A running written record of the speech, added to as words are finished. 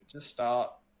Just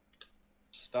start.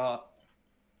 Start.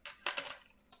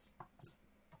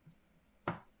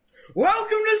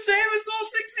 Welcome to Samus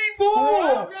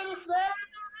 64!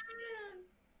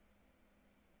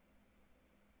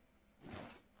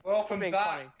 Welcome Being back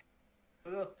funny.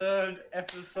 to the third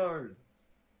episode.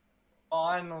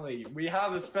 Finally, we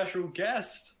have a special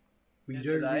guest. We Here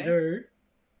do, today. we do.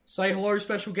 Say hello,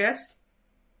 special guest.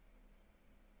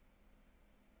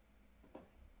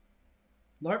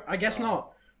 Nope, I guess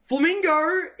not.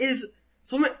 Flamingo is...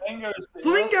 Flamingo's here.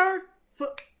 Flamingo!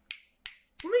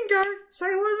 Flamingo! Say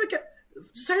hello to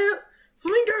the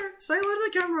Flamingo! Say hello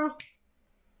to the camera!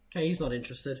 Okay, he's not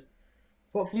interested.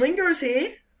 But Flamingo's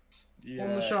here Yeah.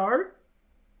 on the show.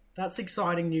 That's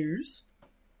exciting news.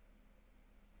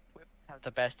 We have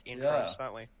the best intros, Yeah.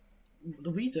 don't we?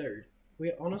 We do.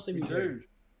 We honestly we do. Dude.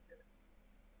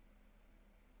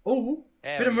 Oh,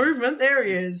 There bit of we go. movement. There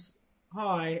he is.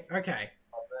 Hi. Okay.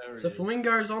 Oh, there he So is.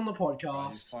 Flamingo's on the Oh, he's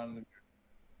podcast. finally-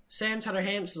 Sam Tatter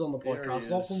Hamster's on the There he podcast. is.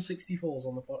 Lachlan 64's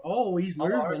on the podcast. Oh, he's Hello.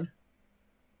 moving.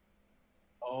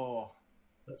 Oh.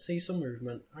 Let's see some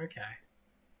movement. Okay.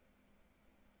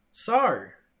 So,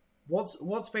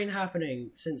 what's been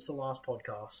happening since the last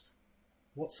podcast?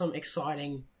 What's some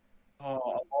exciting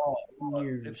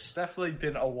news? It's definitely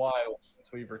been a while since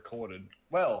we've recorded.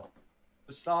 Well,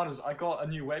 for starters, I got a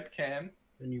new webcam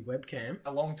The new webcam.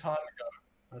 a long time ago.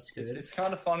 That's good. It's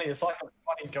kind of funny. It's like a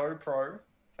funny GoPro.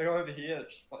 If I go over here,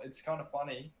 it's kind of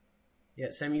funny. Yeah,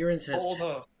 Sam, your internet's All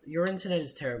the your internet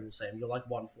is terrible, Sam. You're like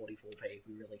 144p.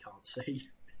 We really can't see.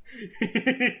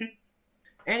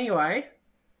 Anyway,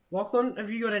 Lachlan, have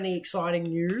you got any exciting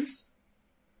news?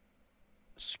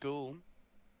 School.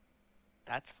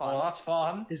 That's fun. well, that's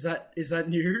fun. Is that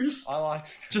news? I like.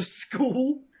 Just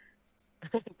school?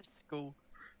 School.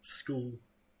 School.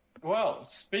 Well,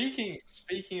 speaking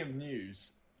of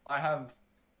news, I have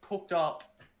cooked up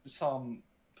some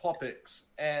topics,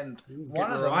 and Ooh, one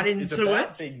getting of them right is into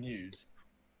about it. big news.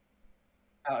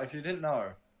 Now, if you didn't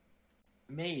know,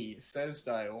 me,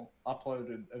 Sesdale,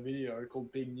 uploaded a video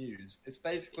called Big News. It's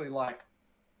basically like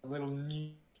a little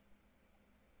news.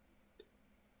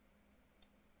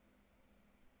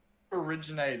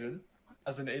 Originated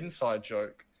as an inside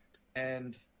joke,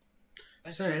 and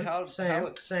basically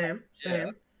Sam, Yeah.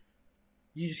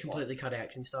 you just completely cut out.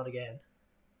 Can you start again?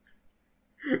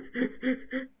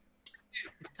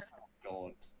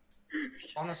 God.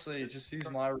 Honestly, just use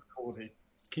my recording.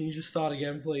 Can you just start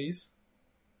again, please?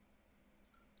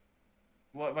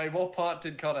 What part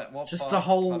did cut out? What Just part the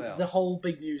cut out? whole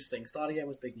big news thing. Start again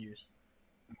with big news.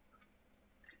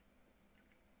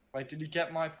 Wait, did you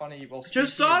get my funny? Well,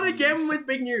 Just speaking start of again news- with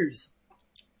big news.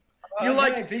 Oh, you're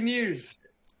like- hey, big news.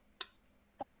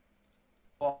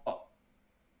 What?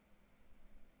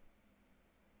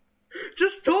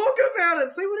 Just talk about it.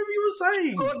 Say whatever you were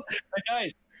saying.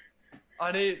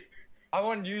 Okay, I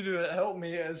want you to help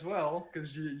me as well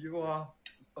because you are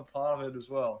a part of it as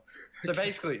well. So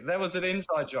basically, there was an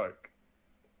inside joke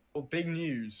or big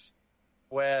news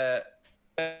where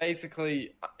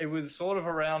basically it was sort of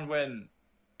around when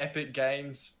Epic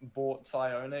Games bought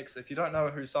Psyonix. If you don't know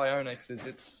who Psyonix is,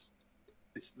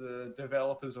 it's the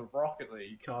developers of Rocket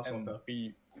League. Car And soccer.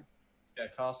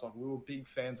 Car soccer. We were big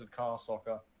fans of car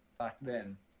soccer back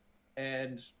then,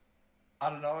 and I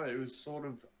don't know, it was sort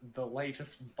of the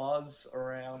latest buzz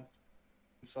around.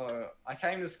 So I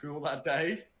came to school that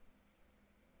day.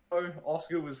 Oh,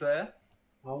 Oscar was there.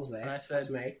 I was there. And I said- That's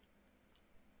me.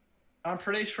 I'm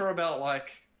pretty sure about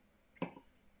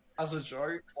as a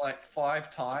joke,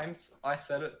 5 times I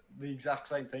said it the exact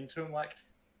same thing to him, like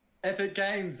Epic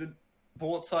Games had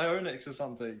bought Psyonix or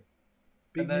something.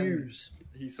 Big and then- news.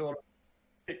 He sort of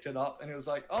picked it up and it was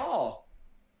like, oh,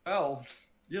 well,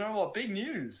 you know what, big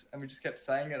news. And we just kept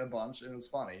saying it a bunch and it was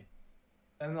funny.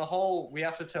 And the whole we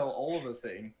have to tell Oliver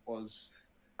thing was,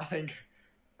 I think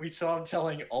we started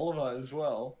telling Oliver as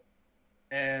well.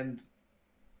 And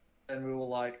then we were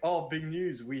like, oh, big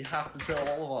news, we have to tell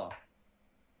Oliver.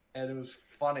 And it was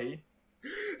funny.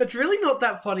 It's really not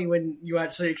that funny when you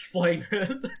actually explain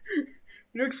it.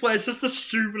 You explain it's just the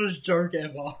stupidest joke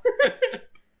ever.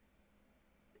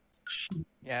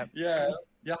 Yeah. Yeah,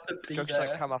 you have to be Jokes there.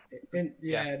 don't come off.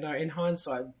 No, in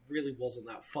hindsight, it really wasn't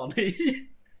that funny.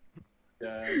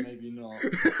 Yeah, maybe not.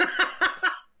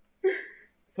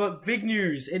 But big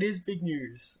news. It is big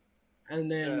news.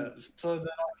 And then Yeah, so then I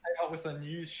came up with a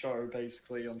news show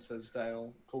basically on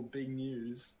Sesdale called Big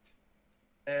News.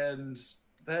 And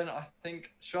then I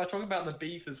think, should I talk about the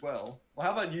beef as well? Well,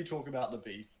 how about you talk about the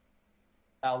beef?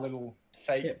 Our little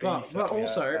fake yeah, beef. but that we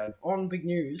also had. on big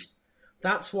news,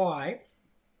 that's why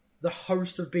the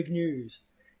host of big news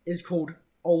is called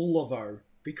Olivo.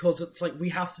 because it's like we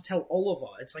have to tell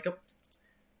Oliver. It's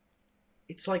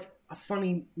like a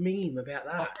funny meme about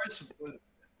that.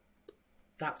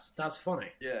 That's funny.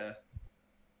 Yeah.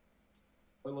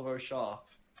 Oliver Sharp.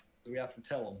 We have to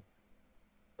tell him.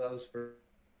 That was for.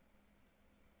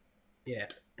 Yeah,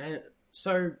 and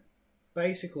so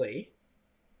basically,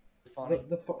 Funny.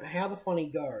 how the funny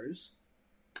goes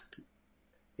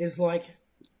is like,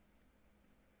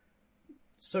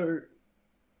 so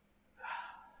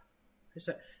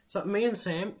me and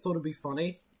Sam thought it'd be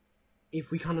funny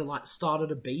if we kind of like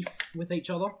started a beef with each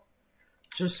other,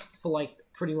 just for like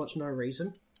pretty much no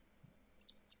reason.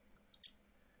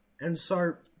 And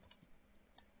so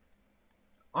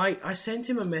I sent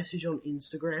him a message on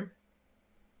Instagram,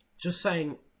 just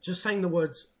saying the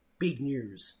words "big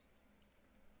news,"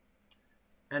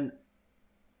 and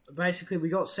basically we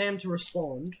got Sam to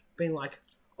respond, being like,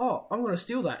 "Oh, I'm going to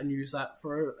steal that and use that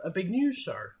for a big news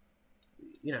show."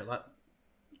 You know, like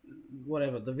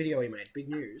whatever the video he made, big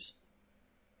news.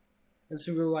 And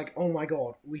so we were like, "Oh my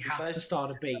god, we have to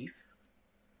start a beef."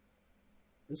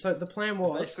 And so the plan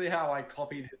was basically how I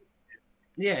copied his.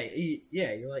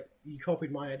 you're like, you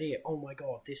copied my idea. Oh my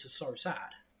god, this is so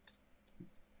sad.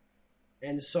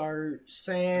 And so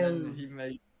Sam, And he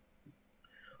made.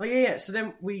 oh yeah. So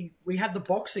then we had the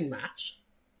boxing match,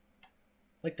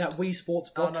 like that Wii Sports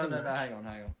boxing No, match. hang on.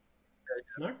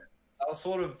 No, I was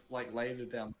sort of like later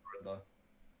down the road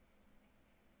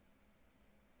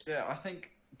though. Yeah, I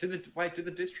think did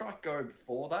the diss track go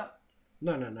before that?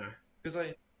 no. Because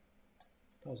That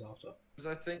was after.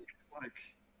 I think like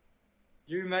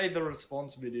you made the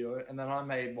response video and then I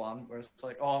made one where it's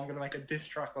like, oh, I'm gonna make a diss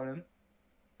track on him,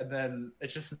 and then it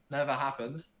just never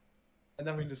happened, and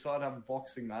then we decided to have a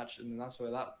boxing match, and then that's where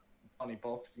that funny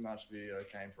boxing match video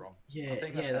came from. Yeah, I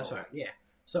think that's how- right. Yeah.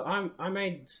 So I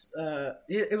made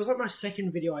it was like my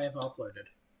second video I ever uploaded,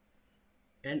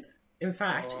 and in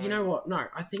fact, you know what? No,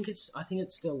 I think it's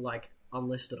still like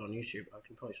unlisted on YouTube. I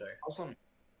can probably show you. I was on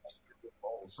Oscar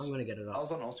Lulz. I'm gonna get it I up.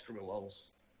 was on Oscar Lulz.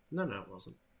 No, it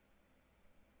wasn't.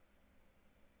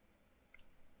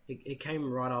 It came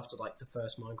right after like the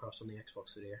first Minecraft on the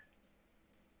Xbox video.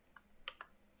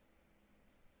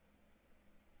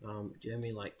 Give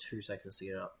me like 2 seconds to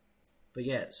get it up. But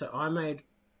yeah, so I made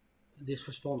this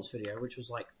response video, which was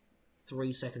like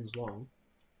 3 seconds long.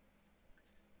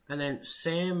 And then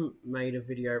Sam made a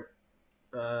video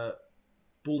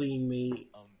bullying me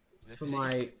for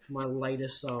my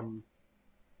latest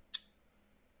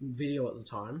video at the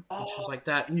time, which was like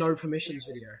that no permissions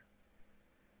video.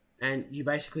 And you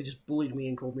basically just bullied me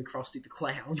and called me Krusty the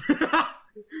Clown.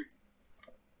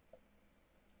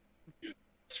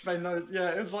 Which made no, yeah,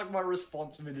 it was like my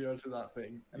response video to that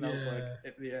thing, and I was like, Yeah.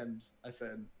 at the end, I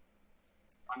said,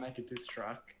 I make a diss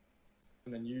track,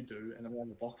 and then you do, and then we have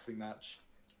a boxing match.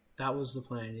 That was the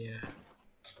plan, yeah.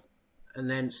 And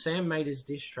then Sam made his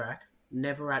diss track,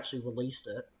 never actually released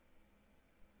it.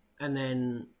 And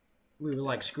then we were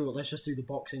like, screw it, let's just do the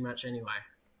boxing match anyway.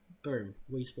 Boom,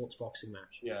 Wii Sports boxing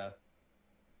match. Yeah.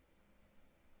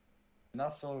 And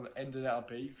that sort of ended our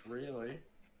beef, really.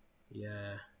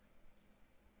 Yeah.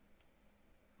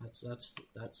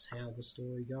 That's how the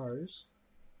story goes.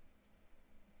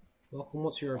 Welcome,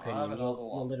 what's your I have opinion? another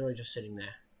You're one. literally just sitting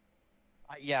there.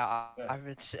 Yeah,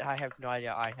 I have no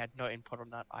idea. I had no input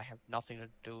on that. I have nothing to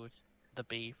do with the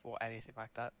beef or anything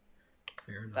like that.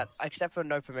 Fair enough. That except for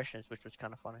no permissions, which was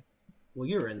kind of funny. Well,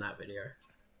 you were in that video.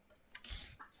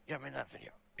 Yeah, I'm in that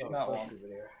video. In that one.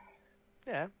 Video.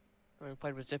 Yeah, we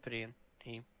played with Zippity and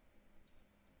he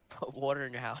put water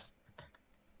in your house.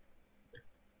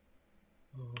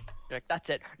 Oh, You're like, that's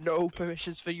it. No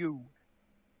permissions for you.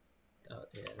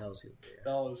 yeah, that was your video.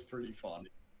 That was pretty funny.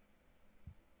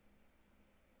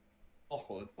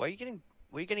 Awkward. Were you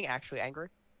getting actually angry?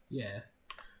 Yeah.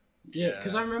 Yeah,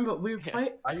 because I remember we would Yeah. play.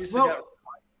 I used Well- to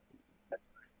get...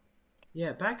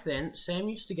 Yeah, back then, Sam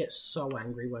used to get so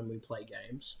angry when we play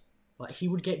games. Like, he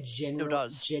would get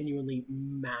does. genuinely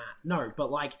mad. No,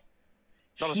 but, like,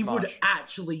 Not as he would much.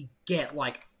 actually get,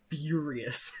 like,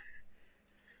 furious.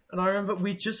 And I remember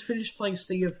we just finished playing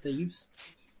Sea of Thieves.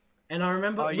 And I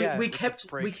remember Oh, yeah, we with the kept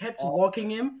brig. locking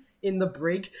him in the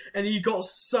brig, and he got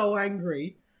so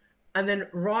angry. And then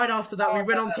right after that, we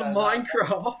went on to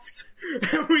Minecraft,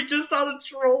 and we just started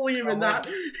trolling him in that.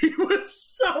 He was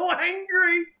so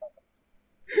angry.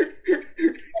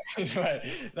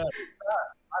 Anyway,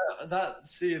 that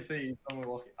Sea of Thieves,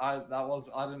 I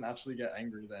didn't actually get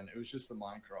angry then. It was just the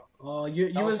Minecraft. Oh,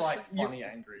 you That was was like funny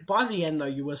angry. by the end though.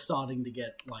 You were starting to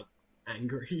get like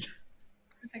angry.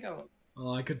 I think I was.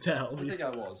 Oh, I could tell. I think I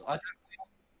was. I definitely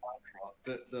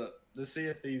Minecraft, but the Sea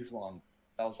of Thieves one,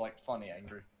 that was like funny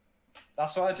angry.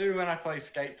 That's what I do when I play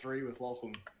Skate 3 with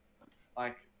Lachlan.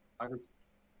 Like, I would,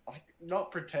 like,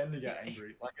 not pretend to get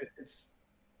angry. Like, it's...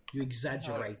 You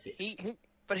exaggerate it.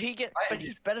 But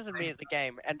he's better than me at the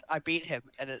game, and I beat him,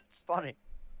 and it's funny.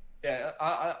 Yeah,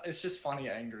 it's just funny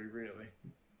angry, really.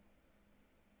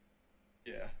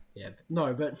 Yeah. Yeah,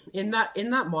 no, but in that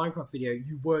Minecraft video,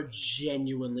 you were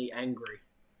genuinely angry.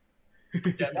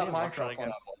 Yeah, that Minecraft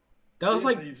one. That was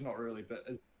like... Thieves, not really, but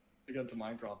as we got to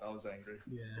Minecraft, I was angry.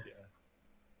 Yeah.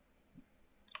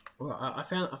 Well, I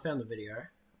found the video.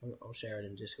 I'll share it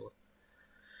in Discord.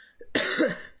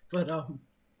 But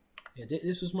yeah,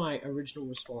 this was my original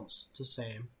response to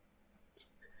Sam.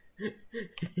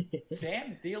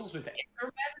 Sam deals with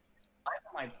anger management on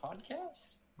my podcast.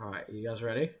 All right, you guys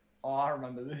ready? Oh, I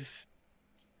remember this.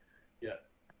 Yeah.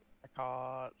 I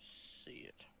can't see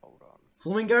it. Hold on.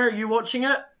 Flamingo, are you watching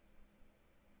it?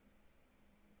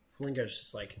 Flamingo's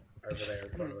just like over there in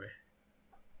front of me.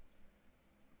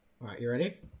 All right, you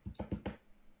ready?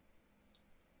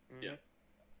 Yeah.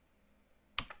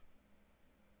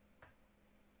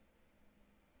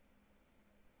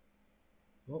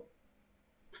 Oh.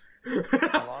 No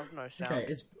sound.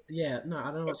 Okay, I don't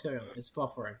know what's going on. It's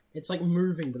buffering. It's like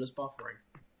moving, but it's buffering.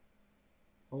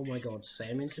 Oh my god,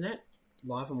 Sam Internet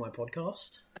live on my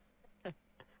podcast.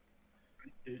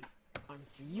 I'm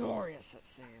furious at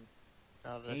Sam.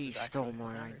 Oh, this He is stole actually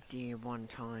my hilarious. idea one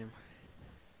time.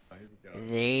 There we go.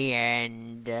 The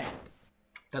end.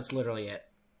 That's literally it.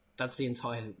 That's the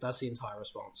entire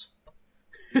response.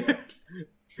 That's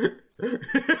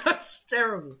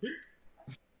terrible.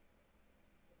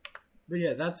 But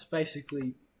yeah, that's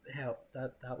basically how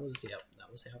that was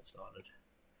how it started.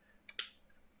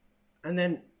 And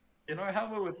then You know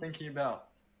how we were thinking about...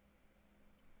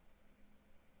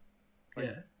 Like,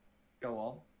 yeah. Go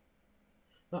on.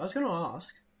 No, I was going to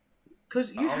ask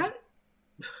because you I was- had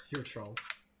you're a troll.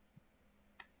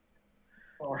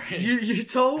 Sorry. You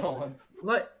told Go on.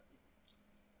 like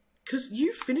because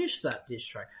you finished that diss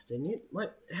track, didn't you?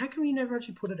 Like, how come you never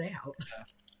actually put it out?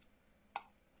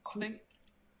 I think...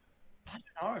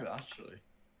 I don't know, actually.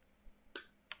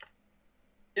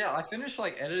 Yeah, I finished,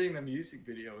 like, editing the music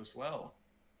video as well.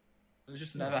 It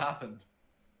just never happened.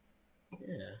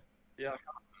 Yeah. Yeah, I can't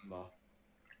remember.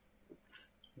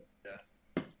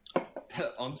 Yeah.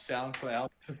 On SoundCloud,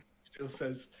 it still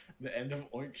says the end of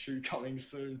Oink Shoe coming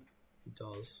soon. It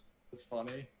does. It's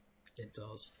funny. It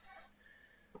does.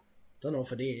 Don't know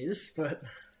if it is, but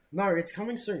no, it's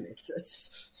coming soon. It's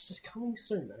just coming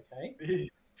soon. Okay, it's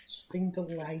just been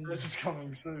delayed. This is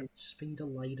coming soon. It's just been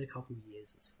delayed a couple of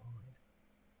years. It's fine.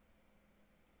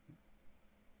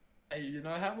 Hey, you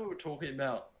know how we were talking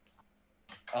about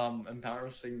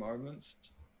embarrassing moments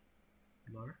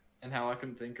No. and how I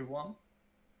couldn't think of one?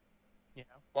 Yeah.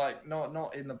 Like,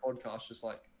 not in the podcast, just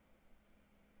like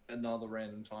another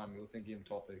random time we were thinking of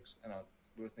topics and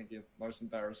we were thinking of most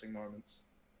embarrassing moments.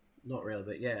 Not really,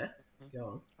 but yeah. Mhm. Go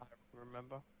on. I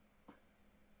remember.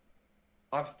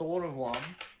 I've thought of one,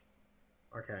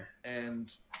 Okay.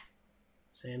 and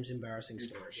Sam's embarrassing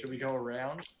story. should we go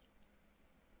around?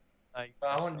 But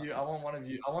I want one of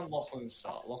you. I want Lachlan to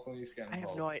start. Lachlan is getting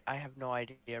involved. I have no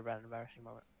idea about an embarrassing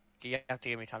moment. You have to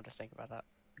give me time to think about that,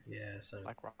 Yeah. So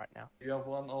like right now. Do you have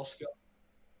one, Oscar?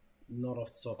 not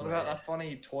off the top What of my about head. that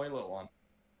funny toilet one?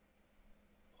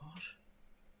 What?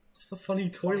 What's the funny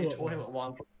Funny toilet? toilet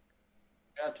one.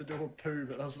 I had to do a poo,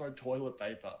 but there was no toilet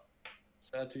paper.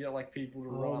 So I had to get like people to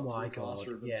Oh run up my to the god.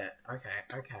 classroom. Yeah. Okay.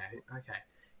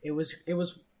 It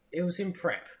was in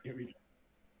prep. Here we go.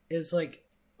 It was like,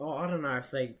 oh, I don't know if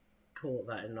they call it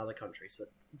that in other countries,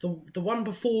 but the one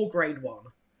before grade 1.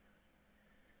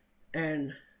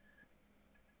 And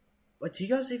but do you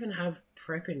guys even have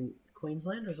prep in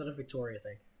Queensland, or is that a Victoria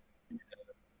thing?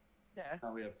 Yeah.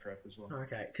 Now we have prep as well.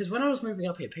 Okay, because when I was moving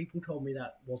up here, people told me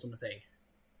that wasn't a thing.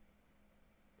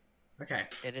 Okay.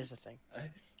 It is a thing.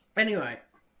 Anyway,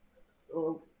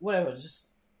 whatever. Just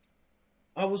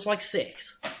I was like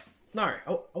 6. No,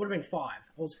 I would have been 5. I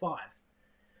was 5,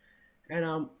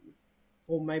 and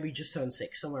or maybe just turned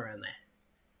 6, somewhere around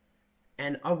there.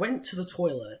 And I went to the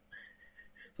toilet,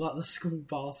 to like the school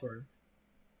bathroom,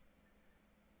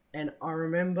 and I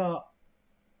remember,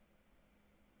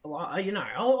 I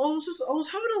was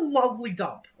having a lovely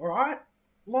dump. All right,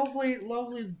 lovely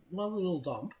little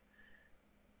dump,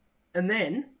 and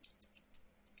then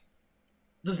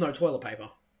there's no toilet paper.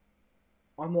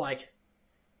 I'm like,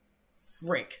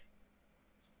 frick.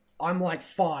 I'm like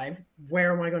 5.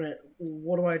 Where am I gonna?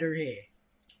 What do I do here?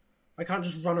 I can't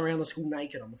just run around the school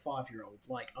naked. I'm a 5-year-old.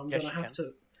 Like, I'm Yes, gonna you have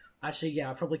to. Actually, yeah,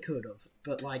 I probably could have,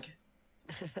 but like,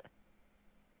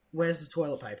 where's the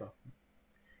toilet paper?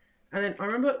 And then I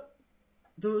remember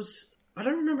I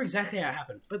don't remember exactly how it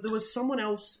happened, but there was someone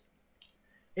else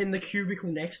in the cubicle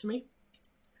next to me,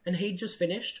 and he'd just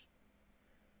finished,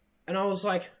 and I was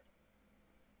like,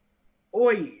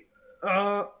 "Oi,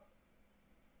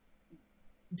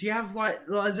 do you have, like,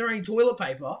 is there any toilet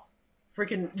paper?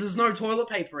 Freaking, there's no toilet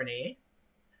paper in here.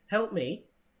 Help me."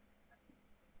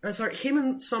 And so him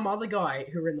and some other guy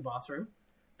who were in the bathroom,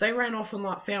 they ran off and,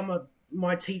 like, found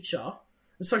my teacher.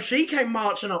 And so she came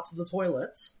marching up to the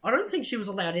toilets. I don't think she was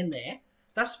allowed in there.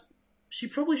 She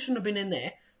probably shouldn't have been in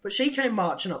there. But she came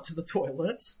marching up to the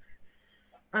toilets.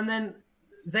 And then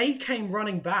they came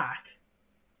running back.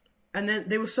 And then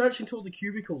they were searching through all the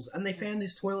cubicles, and they found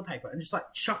this toilet paper and just,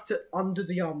 like, chucked it under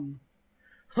the,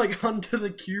 under the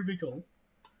cubicle.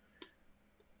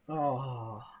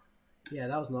 Oh, yeah,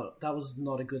 that was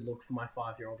not a good look for my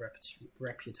 5-year-old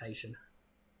reputation.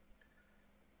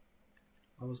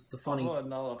 I was the funny toilet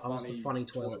man.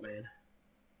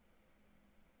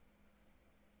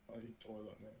 Funny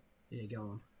toilet man. Yeah, go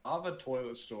on. I have a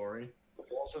toilet story. It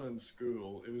wasn't in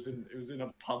school. It was in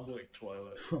a public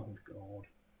toilet. Oh God.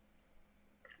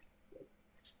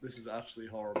 This is actually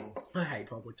horrible. I hate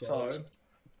public toilets. So,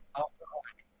 I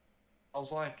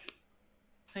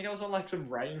think I was on, like, some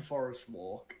rainforest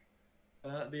walk,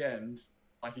 and at the end,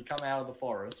 like, you come out of the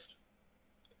forest,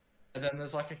 and then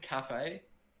there's, like, a cafe,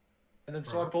 and then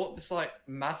so I bought this, like,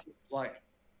 massive, like,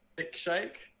 thick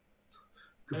shake,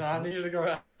 and I needed to go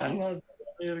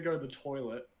to the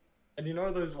toilet, and you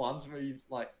know those ones where you,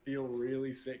 like, feel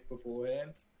really sick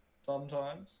beforehand,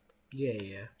 sometimes?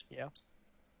 Yeah.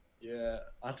 Yeah,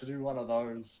 I had to do one of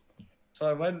those. So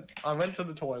I went to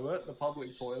the toilet, the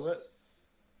public toilet.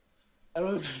 It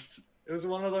was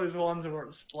one of those ones where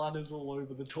it splatters all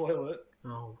over the toilet,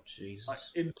 Oh Jesus. like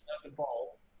inside the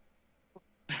bowl.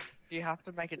 Do you have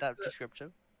to make it that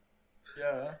descriptive?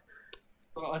 Yeah.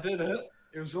 So I did it.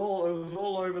 It was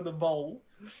all over the bowl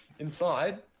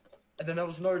inside, and then there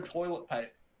was no toilet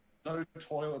paper. No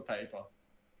toilet paper.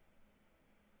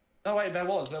 No wait, there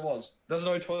was. There's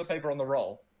no toilet paper on the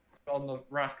roll, on the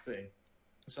rack thing.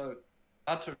 So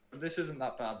this isn't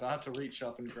that bad, but I had to reach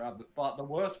up and grab it. But the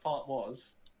worst part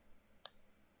was,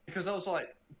 because I was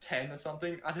like 10 or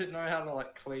something, I didn't know how to,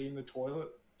 like, clean the toilet.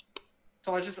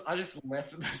 So I just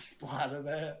left the splatter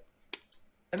there.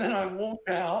 And then I walked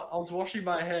out, I was washing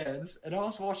my hands, and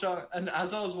as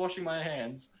I was washing my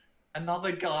hands,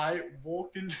 another guy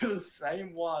walked into the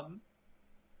same one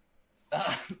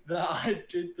that I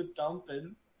did the dump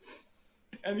in.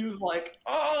 And he was like,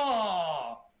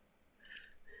 "Oh!"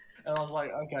 And I was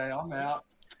like, "Okay, I'm out."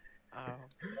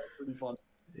 That's pretty fun.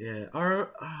 Yeah, I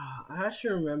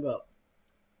actually remember.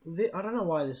 I don't know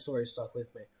why this story stuck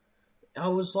with me. I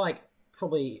was, like,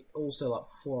 probably also, like,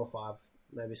 4 or 5,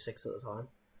 maybe 6 at the time.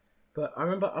 But I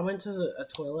remember I went to a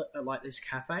toilet at, like, this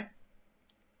cafe,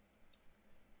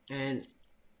 and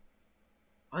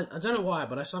I don't know why,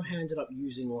 but I somehow ended up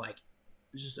using, like,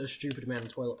 just a stupid amount of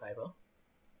toilet paper.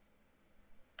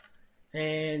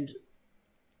 And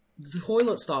the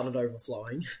toilet started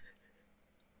overflowing.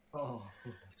 Oh.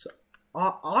 So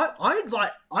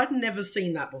I'd never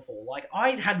seen that before. Like,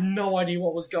 I had no idea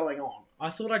what was going on. I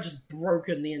thought I'd just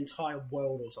broken the entire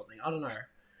world or something. I don't know.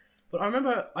 But I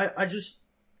remember I just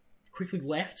quickly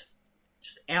left,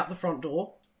 just out the front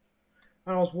door,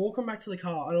 and I was walking back to the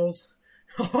car, and I was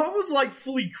like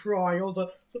fully crying. I was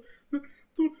like, the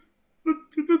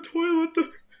toilet,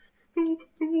 the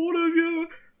water,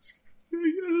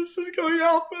 it's just going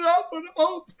up and up and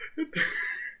up.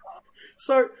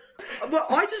 So, but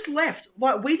I just left.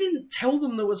 Like, we didn't tell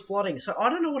them there was flooding, so I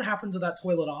don't know what happened to that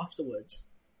toilet afterwards.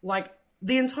 Like,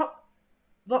 the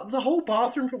whole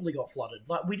bathroom probably got flooded.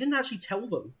 Like, we didn't actually tell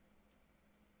them.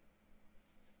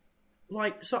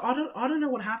 Like, so I don't know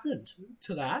what happened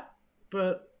to that,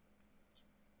 but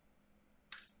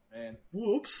Man.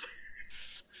 whoops.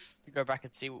 You go back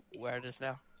and see where it is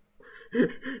now. The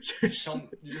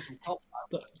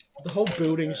whole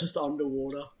building's just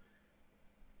underwater.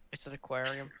 It's an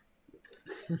aquarium.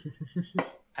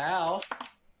 How?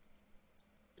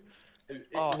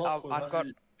 I've got.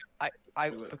 I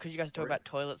because you guys talk about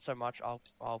toilets so much,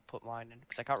 I'll put mine in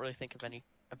because I can't really think of any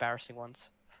embarrassing ones.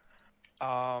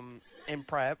 In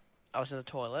prep, I was in the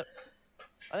toilet.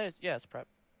 It's prep,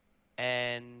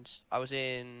 and I was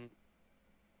in.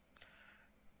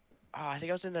 I think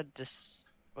I was in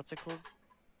what's it called?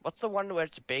 What's the one where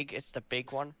it's big? It's the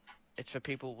big one. It's for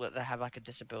people that have, like, a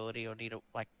disability or need a,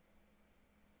 like.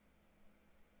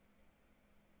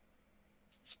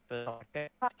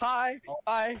 Hi.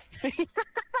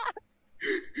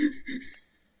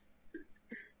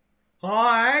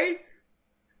 Hi.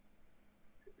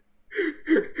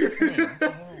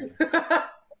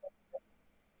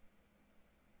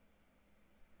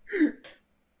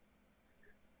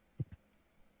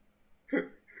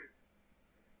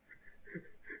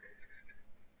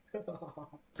 Did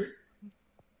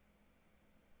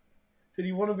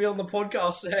he want to be on the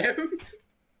podcast, Sam?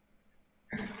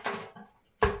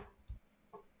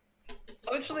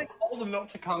 I literally told him not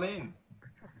to come in.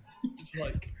 It's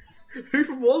like,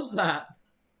 Who was that?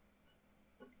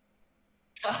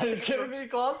 he's giving me a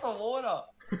glass of water.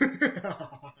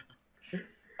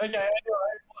 Okay, anyway.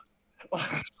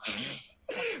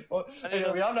 Well,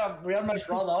 anyway, we have my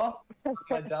brother,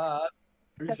 my dad,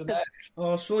 who's the next.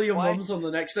 Oh, surely your Why- mum's on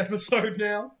the next episode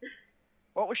now.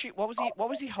 What was she? What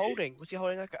was he holding? Was he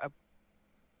holding like a?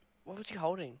 What was he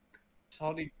holding? He's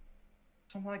holding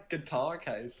some like guitar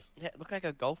case. Yeah, it looked like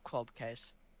a golf club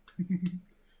case.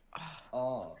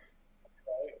 Oh.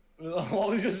 Okay. What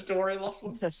was your story,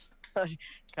 Lachlan? God,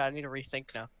 I need to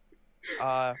rethink now.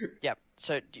 Yeah.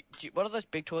 So, what are those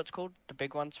big toilets called? The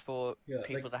big ones for Yeah,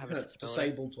 people that have a kind of disability.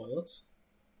 disabled toilets.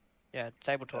 Yeah,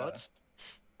 disabled toilets.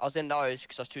 I was in those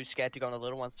because I was too scared to go on the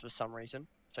little ones for some reason.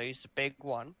 So I used the big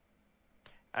one.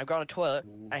 And I go on a toilet.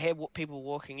 Ooh. And I hear people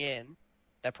walking in.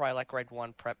 They're probably like grade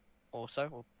 1 prep also,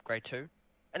 or grade 2.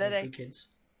 And then Big kids.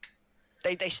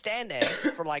 they stand there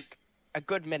for like a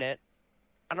good minute.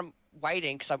 And I'm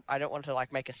waiting because I don't want to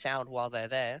like make a sound while they're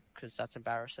there because that's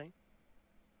embarrassing.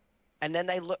 And then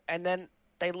they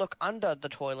look under the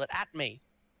toilet at me.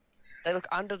 They look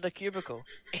under the cubicle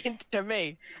into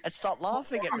me and start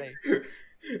laughing at me.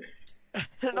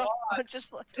 And I'm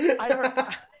just like,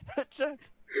 I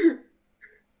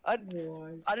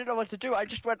didn't know what to do. I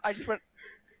just went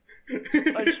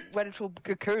into a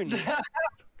cocoon.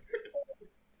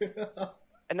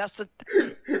 And that's the.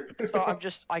 So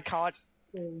I can't.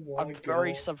 Oh my I'm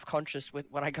very God. subconscious when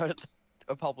I go to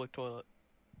a public toilet.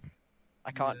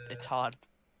 I can't. Yeah. It's hard.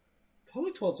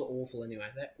 Public toilets are awful anyway.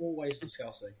 They're always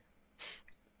disgusting.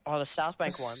 Oh, the South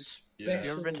Bank ones. Yeah.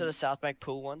 You ever been to the South Bank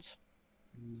pool ones?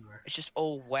 No. It's just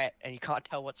all wet, and you can't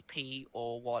tell what's pee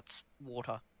or what's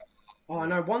water. Oh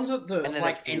no, ones at the And then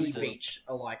like it any oozes. beach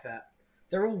are like that.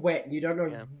 They're all wet, and you don't know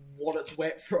Yeah. what it's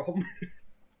wet from.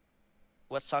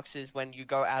 What sucks is when you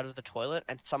go out of the toilet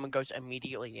and someone goes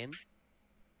immediately in.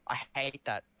 I hate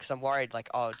that because I'm worried. Like,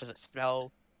 oh, does it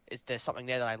smell? Is there something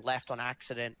there that I left on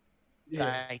accident? Did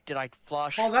I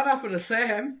flush? Oh, that happened to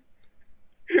Sam.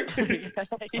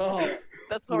 Oh.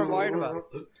 That's what I'm worried about.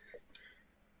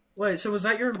 Wait, so was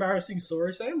that your embarrassing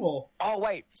story, Sam? Or Oh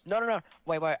wait, no.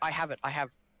 Wait, I have it. That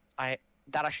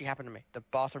actually happened to me. The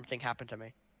bathroom thing happened to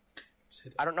me.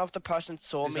 I don't know if the person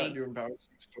saw Is me. that your embarrassing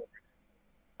story?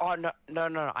 Oh no.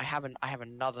 I have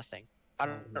another thing. I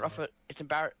don't know if it's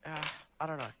embarrassing. I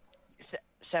don't know.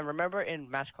 Sam, remember in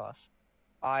math class,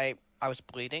 I was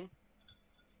bleeding.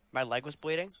 My leg was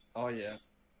bleeding. Oh yeah.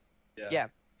 Yeah.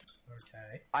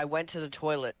 okay. I went to the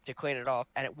toilet to clean it off,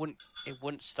 and it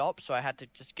wouldn't stop. So I had to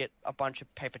just get a bunch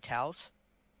of paper towels,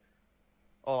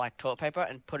 or like toilet paper,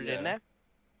 and put it in Yeah. there.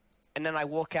 And then I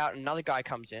walk out, and another guy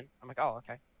comes in. I'm like, oh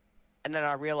okay. And then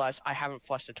I realize I haven't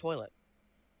flushed the toilet.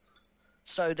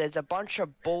 So there's a bunch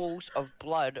of balls of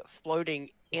blood floating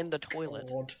in the toilet.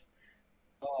 God.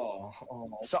 Oh.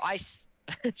 So I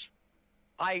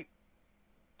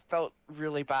felt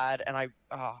really bad, and I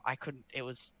couldn't. It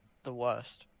was the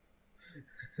worst.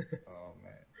 Oh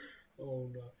man. Oh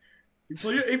no. He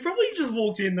probably just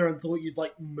walked in there and thought you'd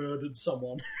like murdered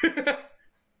someone.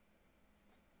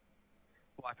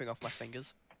 Wiping off my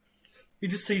fingers. He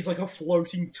just sees like a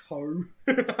floating toe.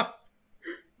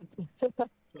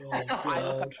 Oh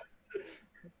god.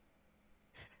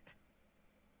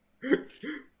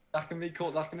 That can be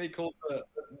called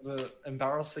the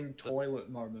embarrassing toilet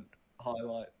moment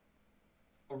highlight.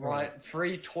 Alright,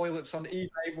 free toilets on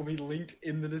eBay will be linked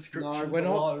in the description. No, we're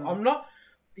below. not. I'm not.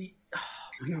 Do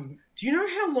you know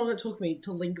how long it took me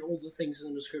to link all the things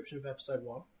in the description of episode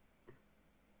 1?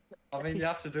 I mean, you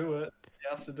have to do it. You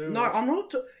have to do No, it. I'm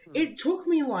not. It took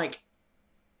me like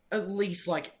at least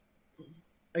like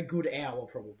a good hour,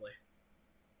 probably.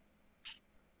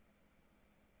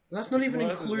 And that's not It's even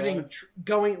worth it, including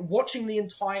though. watching the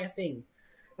entire thing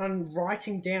and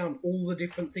writing down all the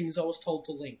different things I was told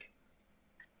to link.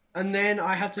 And then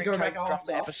I had to go back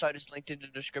after. The episode is linked in the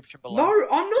description below. No,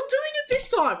 I'm not doing it this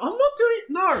time. I'm not doing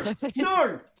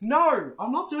it. No.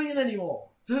 I'm not doing it anymore.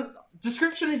 The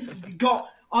description is got.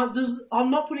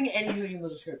 I'm not putting anything in the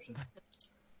description.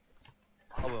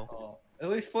 I will. Oh, at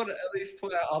least put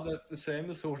out the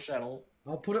Samus Hall channel.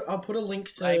 I'll put a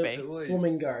link to Maybe.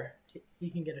 Flamingo. He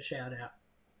can get a shout out.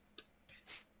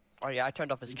 Oh yeah, I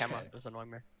turned off his camera. Okay. It was annoying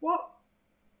me. What?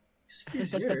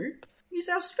 Excuse you. He's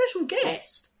our special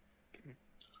guest.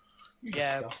 You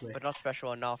Yeah, disgust me. but not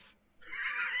special enough.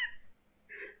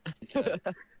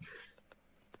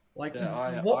 Like, Yeah,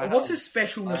 I what's have- his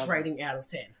specialness I have- rating out of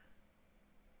 10?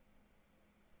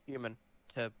 human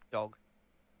to dog.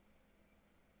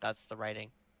 That's the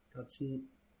rating. That's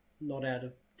not out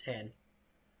of 10.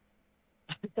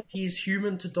 He's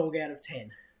human to dog out of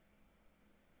 10.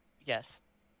 Yes.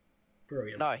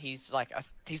 Brilliant. No, he's like a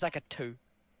 2.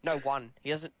 No, 1. He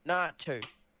doesn't. No, 2.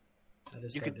 That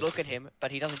is You so could look at difficult. him,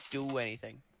 but he doesn't do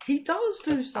anything. He does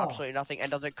do Does stuff. absolutely nothing and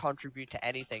doesn't contribute to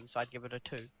anything. So I'd give it a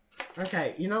 2.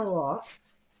 Okay, you know what?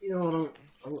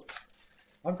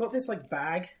 I've got this like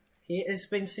bag here. It's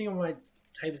been sitting on my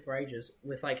table for ages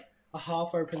with like a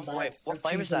half-open bag Wait, what of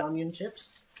flavour cheese is that? and onion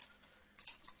chips.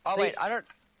 Oh See- wait, I don't.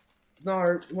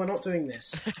 No, we're not doing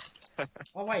this.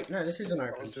 Oh wait, no, this isn't I'll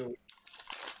open. do it.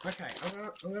 Okay,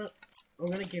 I'm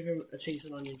gonna give him a cheese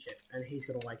and onion chip, and he's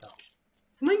gonna wake up.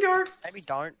 Flamingo!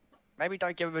 Maybe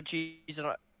don't give him a cheese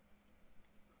and.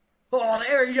 Oh,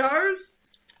 there he goes!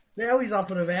 Now he's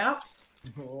up and about.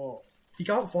 Oh, He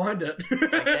can't find it. I'm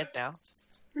dead now.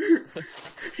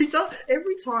 He does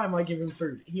every time I give him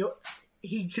food.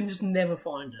 He can just never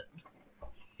find it.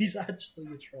 He's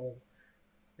actually a troll.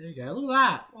 There you go. Look at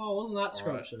that. Oh, wasn't that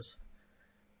scrumptious?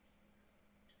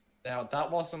 now that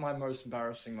wasn't my most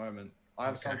embarrassing moment. I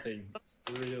have Okay. something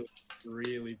really,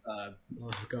 really bad. Oh,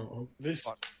 go on. This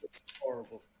is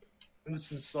horrible.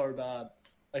 This is so bad.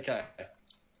 Okay.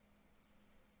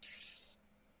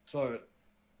 So,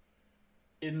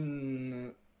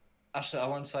 actually, I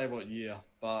won't say what year,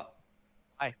 but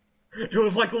It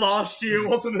was like last year,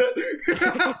 wasn't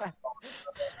it?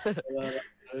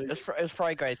 It was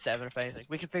probably grade 7, if anything.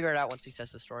 We can figure it out once he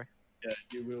says the story. yeah,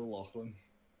 you will, Lachlan.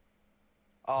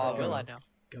 Oh, Go will I on. now?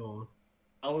 Go on.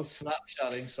 I was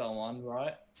Snapchatting someone,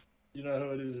 right? You know who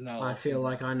it is now. I feel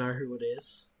like I know who it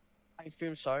is. I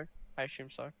assume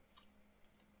so.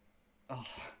 Oh,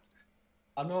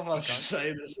 I don't know if I should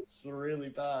say this. It's really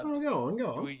bad. Oh, go on,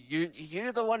 go on.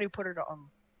 You're the one who put it on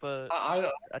for I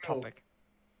a topic.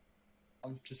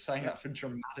 I'm just saying that for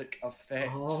dramatic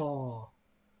effect. Oh.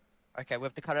 Okay, we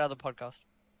have to cut it out of the podcast.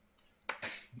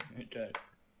 Okay.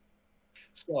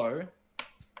 So,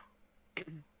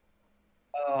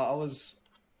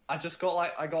 I just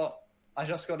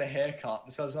got a haircut.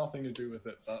 This has nothing to do with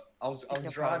it, but I was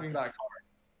you've driving probably back home.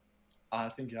 I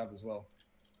think you have as well.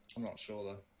 I'm not sure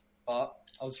though. But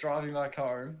I was driving back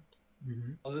home.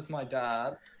 Mm-hmm. I was with my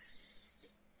dad,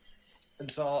 and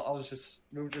so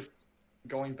we were just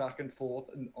going back and forth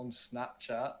on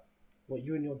Snapchat. What,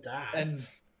 you and your dad? And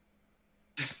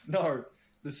no,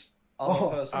 this other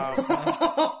person.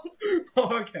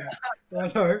 Oh, okay. I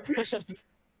know.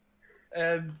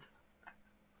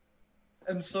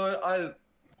 And so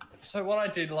what I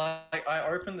did, like, I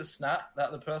opened the snap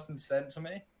that the person sent to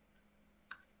me,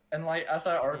 and like as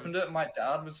I opened it, my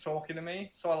dad was talking to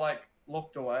me, so I like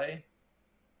looked away,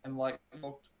 and like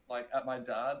looked like at my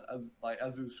dad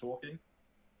as he was talking,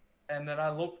 and then I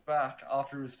looked back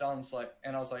after he was done,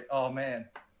 and I was like, oh man,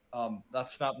 that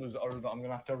snap was over. I'm gonna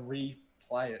have to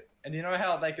replay it, and you know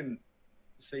how they can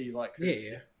see like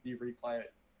Yeah. you replay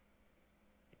it.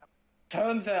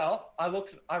 Turns out, I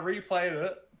replayed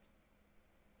it,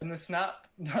 and the snap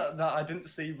that I didn't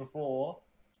see before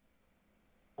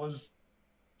was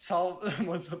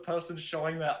the person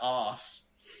showing their ass.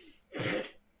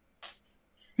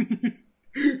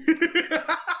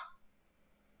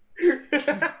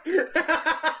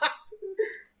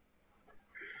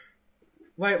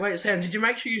 Wait, Sam, did you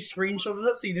make sure you screenshotted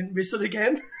it so you didn't miss it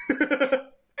again?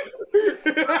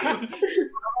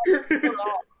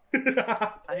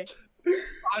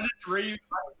 I just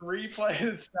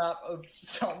replayed a snap of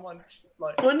someone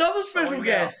like Another special showing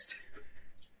guest.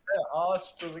 their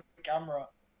ass to the camera,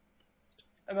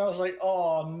 and I was like,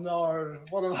 "Oh no,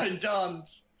 what have I done?"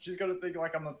 She's gonna think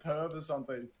like I'm a perv or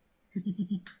something.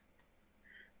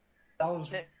 That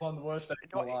was one of the worst days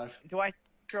of my life. Do I?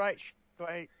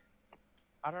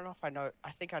 I don't know if I know. I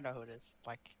think I know who it is.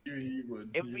 Like, You would.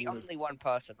 it would be only one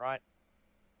person, right?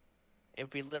 It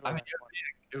would be literally. I mean, one.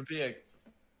 it would be a.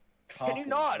 Can you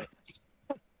not?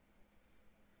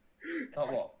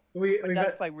 Not what? We My dad's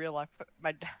got, playing real life.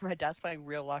 My dad's playing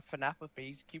real life FNAF with me.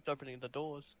 He keeps opening the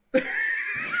doors. What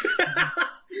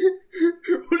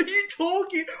are you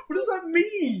talking? What does that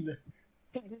mean?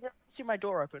 Did you ever see my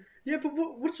door open? Yeah, but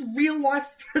what's real life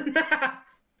FNAF?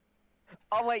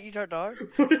 Oh wait, you don't know?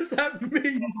 What does that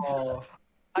mean? Oh,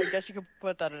 I guess you could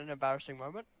put that in an embarrassing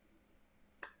moment.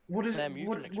 What is? Sam, you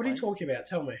what can are you explain. talking about?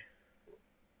 Tell me.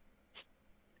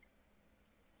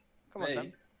 Come on, me?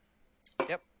 Sam.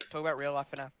 Yep. Talk about real life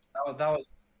FNAF. That was.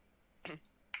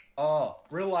 Oh,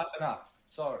 real life enough.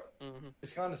 So Mm-hmm.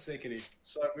 it's kind of sickety.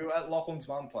 So we were at Lachlan's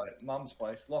mum's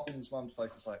place. Lachlan's mum's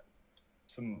place is like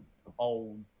some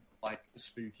old, like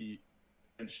spooky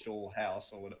French door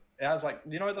house or whatever. It has like,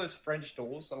 you know those French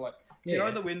doors? So like, Yeah. you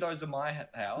know the windows of my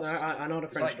house? No, I know what a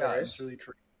It's French like door that. is. It's really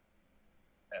creepy.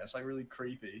 Yeah, it's like really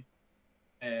creepy.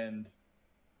 And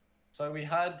so we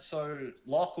had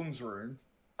Lachlan's room.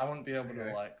 I wouldn't be able to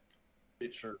Okay. like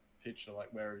picture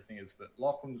like where everything is, but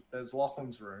there's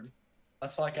Lachlan's room.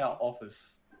 That's like our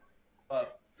office.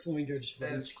 But Flamingo just fucking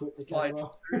there's quit the like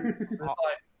camera. it's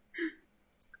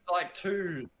like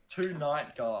two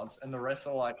night guards, and the rest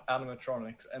are like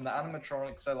animatronics, and the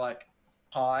animatronics are like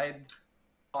hide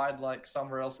like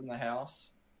somewhere else in the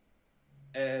house,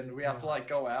 and we have to like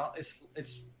go out. It's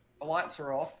the lights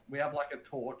are off. We have like a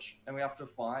torch, and we have to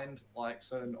find like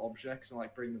certain objects and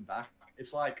like bring them back.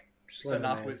 It's like Slender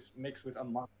enough Man. with mixed with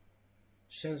Among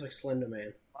Sounds like Slender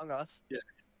Man. Among Us.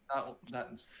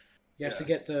 that's You have to Yeah.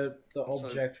 get the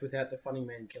object without the funny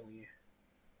man killing you.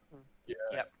 yeah.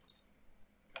 Yep.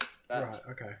 That's Right,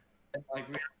 okay. and like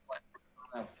we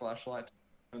have a flashlight to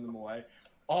turn them away.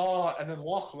 Oh, and then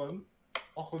Lachlan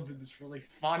did this really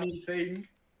funny thing.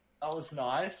 That was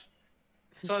nice.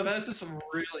 So there's this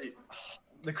really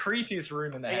the creepiest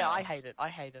room in the Yeah, house. I hate it. I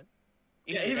hate it.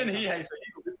 Yeah, even he hates it.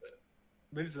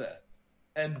 He lives there.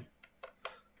 And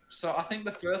so I think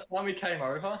the first time we came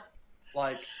over,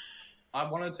 like I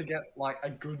wanted to get like a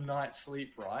good night's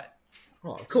sleep, right?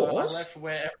 Oh, of So I course. left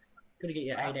where Gotta get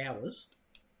your 8 hours.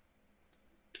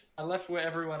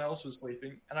 everyone else was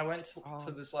sleeping, and I went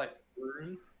to this like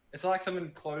room. It's like some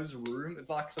enclosed room. It's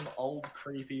like some old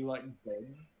creepy like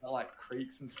bed that like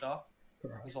creaks and stuff.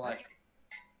 Right. It's like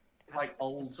How'd you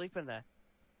old. sleep in there.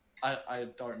 I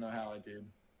don't know how I did.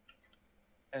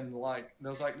 And like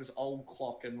there was like this old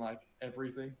clock and like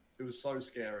everything. It was so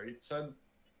scary. So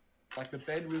like the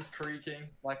bed was creaking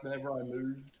like whenever I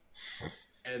moved,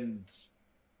 and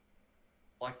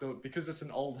like because it's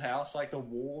an old house, like the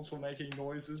walls were making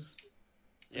noises.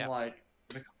 Yeah. And like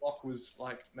the clock was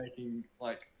like making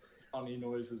like funny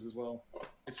noises as well.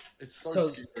 It's so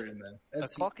scary in there. The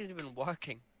It's- clock isn't even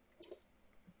working.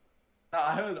 No,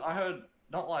 I heard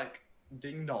not like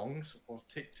ding dongs or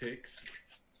tick ticks.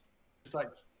 It's like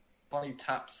funny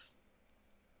taps.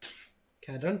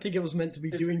 Okay, I don't think it was meant to be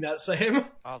It's- doing that, Sam.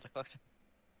 Oh, the clock.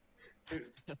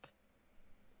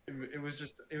 It was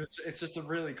just it's just a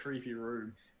really creepy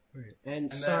room. And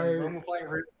And then when so, we're playing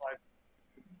Real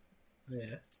Life,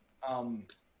 yeah.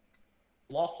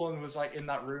 Lachlan was like in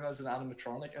that room as an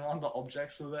animatronic, and one of the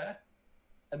objects were there.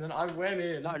 And then I went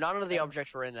in. No, none of the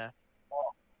objects were in there.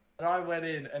 And I went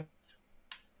in and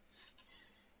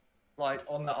like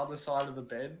on the other side of the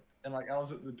bed, and like I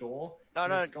was at the door. No,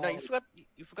 and no, this no. guy-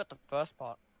 You forgot the first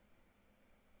part.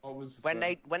 What was the When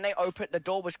they opened, the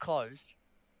door was closed,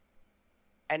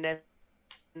 and then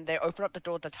they open up the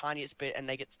door the tiniest bit, and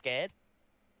they get scared.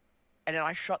 And then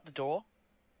I shut the door,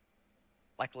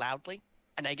 like loudly,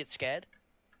 and they get scared.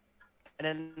 And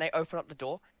then they open up the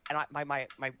door, and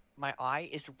my eye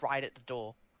is right at the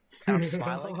door, and I'm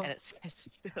smiling, and it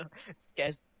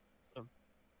scares them.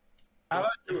 How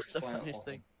about you It's the explain it, funniest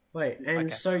Lachlan? thing. Wait, and Okay.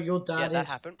 so your Yeah, dad that is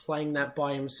happened. playing that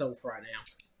by himself right now,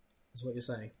 is what you're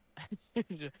saying.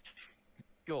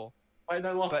 Sure. Wait,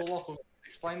 no, But- Lachlan,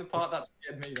 explain the part that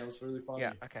scared me. That was really funny.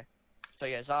 Yeah, okay. So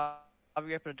yeah, Zavi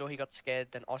opened the door, he got scared,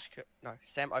 then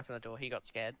Sam opened the door, he got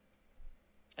scared.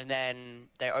 And then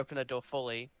they opened the door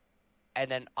fully,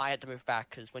 and then I had to move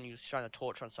back, because when you shine a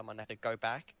torch on someone, they have to go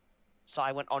back. So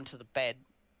I went onto the bed,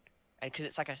 and because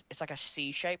it's like a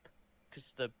C shape,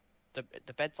 because the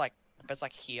bed's like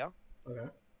here, Okay.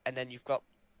 and then you've got,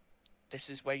 this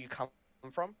is where you come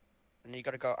from, and then you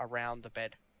got to go around the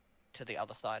bed to the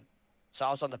other side. So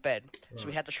I was on the bed, so we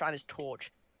Right. had to shine his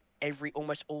torch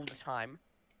almost all the time,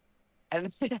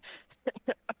 and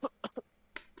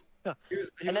He was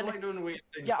And then- like doing weird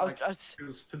things. yeah, like, I was he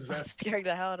was I was possessed. scaring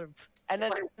the hell out of him. And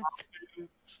then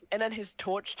Like, his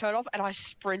torch turned off, and I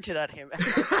sprinted at him and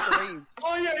screamed.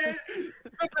 oh yeah.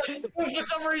 For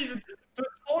some reason, the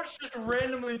torch just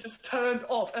randomly just turned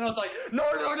off, and I was like, no.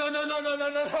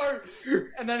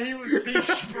 And then he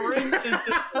sprinted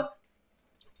to.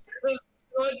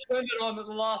 I turned it on at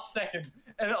the last second,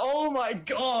 and oh my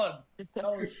god, that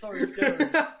was so scary.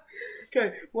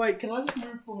 Okay, wait, can I just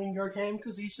move Flamingo Cam?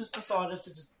 Because he's just decided to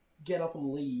just get up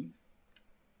and leave.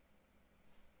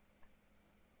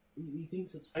 He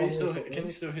thinks it's Are funny. you still? or something. Can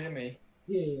you still hear me?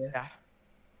 Yeah. Yeah.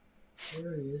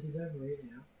 There he is, he's over here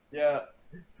now. Yeah.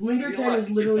 Flamingo You Cam like is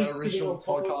literally the sitting original on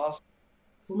top of... podcast.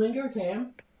 Flamingo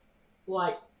Cam,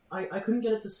 like, I couldn't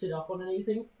get it to sit up on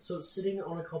anything, so it's sitting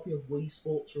on a copy of Wii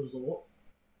Sports Resort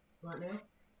right now.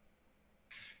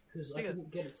 Because I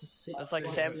couldn't get it to sit It's like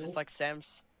still. Sam. It's like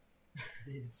Sam's.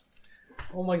 It is.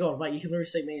 Oh my god, mate, you can literally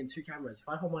see me in two cameras. If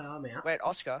I hold my arm out... Wait,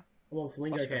 Oscar. I'm on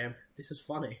Flamingo Oscar. Cam. This is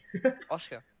funny.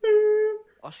 Oscar,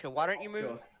 why don't you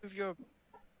move your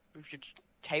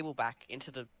table back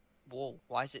into the wall?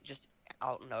 Why is it just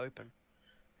out in the open?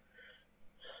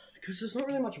 Because there's not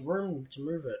really much room to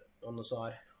move it on the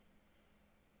side.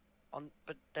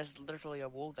 But there's literally a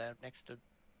wall there next to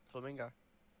Flamingo.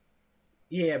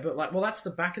 Yeah, but that's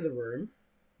the back of the room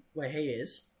where he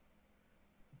is.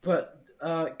 But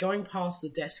going past the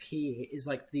desk here is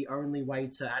like the only way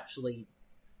to actually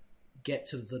get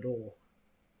to the door.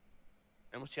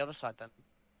 And what's the other side then?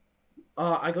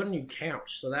 I got a new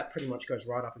couch, so that pretty much goes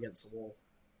right up against the wall.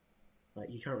 Like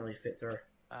you can't really fit through.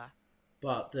 Ah.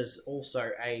 But there's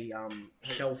also a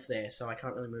shelf there, so I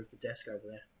can't really move the desk over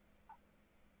there.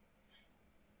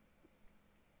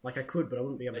 Like I could, but I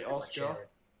wouldn't be able to fit my Oscar? chair.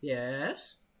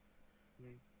 Yes.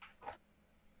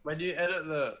 When you edit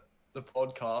the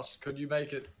podcast, could you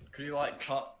like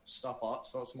cut stuff up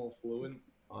so it's more fluent?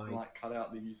 And, like cut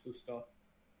out the useless stuff?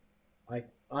 I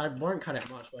won't cut out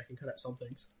much, but I can cut out some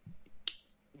things.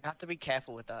 You have to be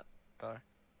careful with that, though,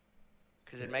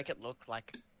 because it'd make it look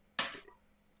like.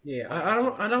 Yeah, I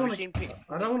don't want to. Seen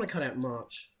I don't want to cut out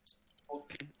much.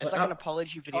 It's like an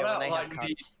apology video, and they have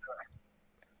cuts.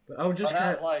 But I'll just cut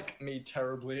cut out like me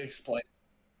terribly explaining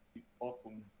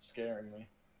Auckland scaring me.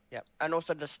 Yep, and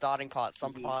also the starting part.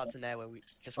 Some parts in there where we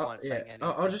just weren't saying anything.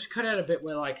 I'll just cut out a bit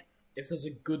where, like, if there's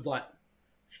a good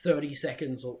 30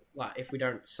 seconds, or like if we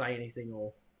don't say anything,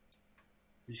 or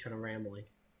we're just kind of rambling.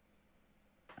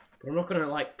 But I'm not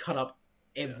gonna cut up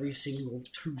every single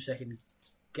 2-second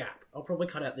gap. I'll probably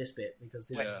cut out this bit because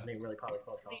this isn't even really part of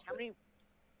the podcast. How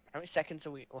many seconds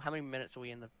are we, or how many minutes are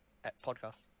we in the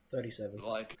podcast? 37.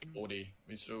 Like 40.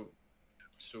 We still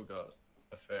got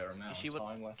a fair amount of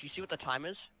time left. Do you see what the time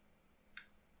is?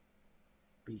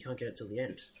 But you can't get it till the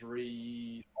end. It's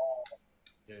 3. Oh.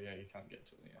 Yeah, you can't get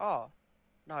to the end. Oh,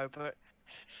 no, but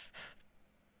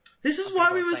this is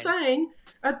why we were saying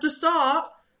at the start.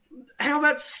 How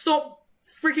about stop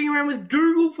freaking around with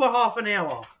Google for half an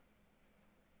hour?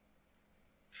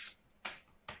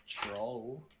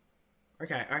 Troll.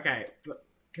 Okay, but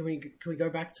can we go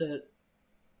back to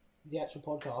the actual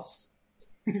podcast?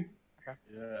 Yeah.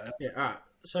 Yeah, alright.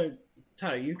 So,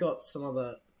 Tato, you've got some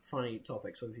other funny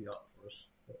topics. What have you got for us?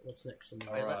 What's next?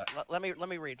 Wait, let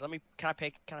me read. Can I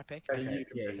pick? Okay, You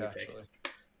can pick.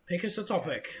 Pick us a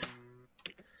topic.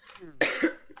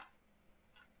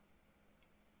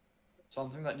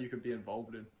 Something that you could be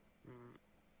involved in.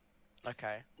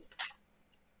 Okay.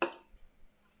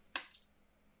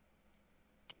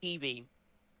 TV.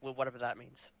 Well, whatever that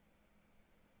means.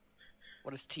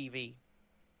 What is TV?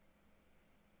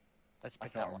 Let's I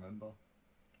pick can't that one. remember.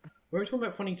 Were we talking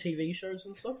about funny TV shows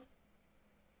and stuff?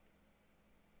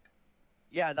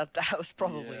 Yeah, that was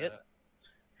probably it.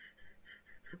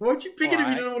 Why'd you pick it if you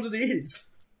Why? don't know what it is?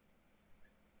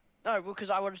 No, because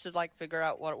I wanted to figure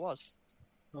out what it was.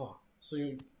 Oh, so do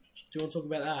you want to talk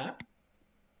about that?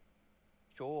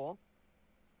 Sure.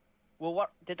 Well,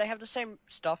 what did they have the same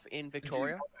stuff in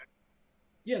Victoria?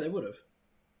 Yeah, they would have.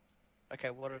 Okay,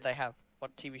 what did they have?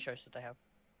 What TV shows did they have?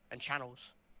 And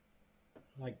channels?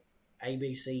 Like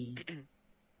ABC,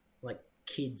 like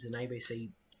Kids and ABC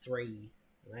 3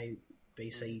 and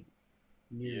ABC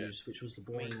News, which was the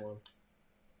boring one.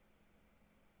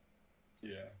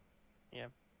 Yeah.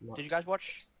 Like, Did you guys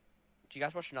watch? Do you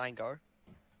guys watch Nine Go?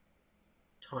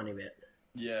 tiny bit.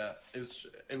 Yeah, it was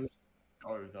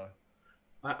though.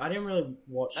 I didn't really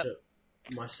watch it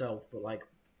myself, but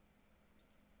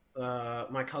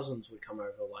my cousins would come over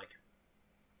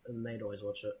and they'd always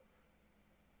watch it.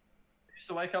 I used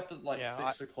to wake up at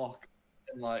 6 o'clock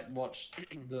and watch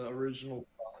the original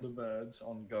Thunderbirds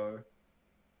on Go.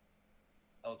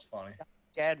 That was funny.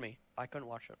 Scared me. I couldn't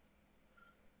watch it.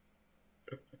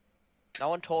 No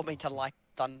one taught me to like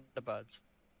Thunderbirds.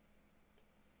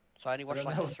 So I only watched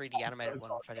the 3D animated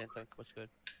one, which I didn't think was good.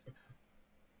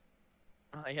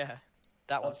 Oh yeah,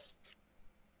 that one.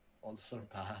 That's so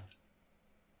bad.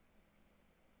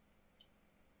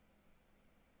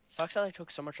 Sucks how they took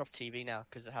so much off TV now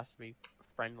because it has to be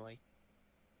friendly.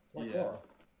 Like Yeah. what?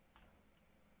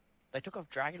 They took off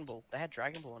Dragon Ball. They had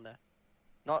Dragon Ball in there.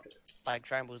 Not like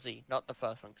Dragon Ball Z, not the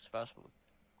first one, because the first one was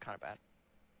kind of bad.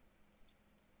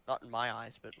 Not in my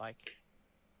eyes, but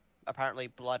apparently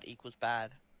blood equals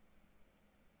bad.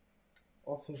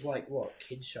 Off of what?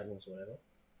 Kids channels or whatever?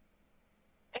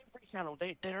 Every channel,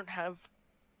 they don't have,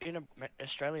 in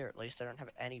Australia at least, they don't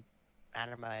have any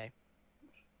anime,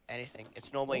 anything.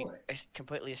 It's normally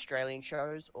completely Australian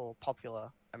shows or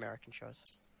popular American shows.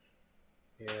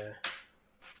 Yeah.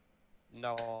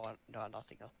 No,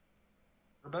 nothing else.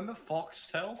 Remember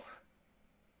Foxtel?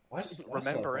 I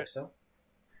Remember it. Foxtel.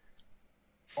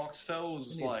 Foxtel I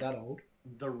was think it's that like old.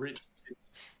 the rich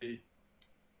city,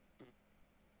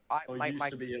 I or my used my,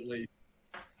 to be at least.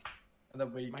 And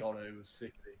then we My- got it. It was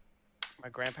sickly. my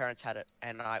grandparents had it,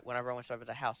 and whenever I went over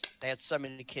the house, they had so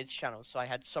many kids channels, so I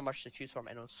had so much to choose from,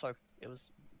 and it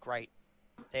was great.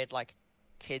 They had like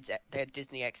they had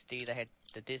Disney XD, they had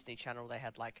the Disney Channel, they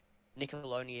had like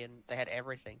Nickelodeon, they had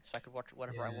everything, so I could watch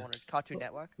whatever I Yeah. wanted. Cartoon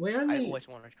Network. We I only always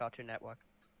wanted Cartoon Network.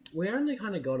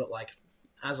 kind of got it like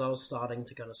as I was starting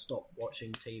to kind of stop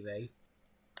watching TV,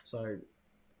 so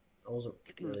I wasn't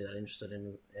really that interested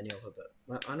in any of it.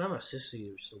 But I know my sister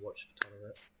used to watch a ton of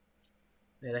it.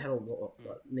 Yeah, they had a lot of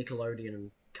like, Nickelodeon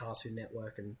and Cartoon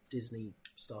Network and Disney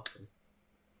stuff and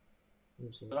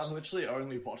all sorts. But I literally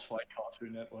only watched like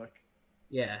Cartoon Network.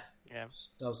 Yeah, Yeah.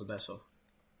 that was the best one.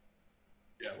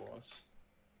 Yeah, it was.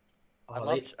 I Oh,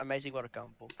 loved Amazing World of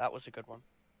Gumball. That was a good one.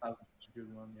 That was a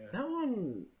good one. Yeah. that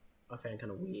one I found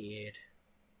kind of weird.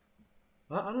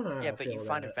 I don't know how Yeah, I but feel you'd about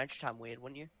find it. Adventure Time weird,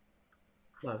 wouldn't you?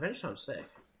 No, Adventure Time's sick.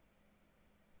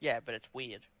 Yeah, but it's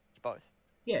weird. It's both.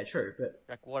 Yeah, true, but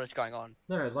Like, what is going on?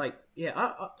 no, like, yeah,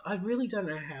 I really don't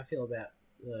know how I feel about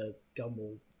the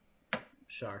Gumball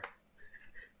show.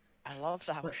 I loved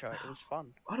that But- show. It was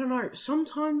fun. I don't know.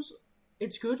 Sometimes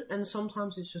it's good, and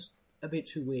sometimes it's just a bit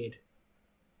too weird.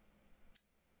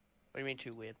 What do you mean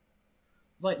too weird?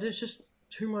 Like, there's just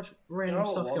too much random You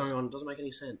know what stuff it was? going on. It doesn't make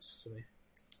any sense to me.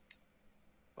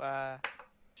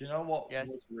 Do you know what Yes.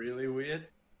 was really weird?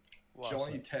 What?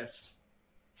 Johnny Test.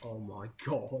 Oh my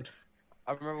god.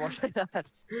 I remember watching that.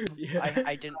 Yeah.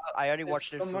 I didn't. I only It's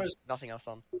watched it the for most- nothing else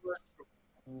on.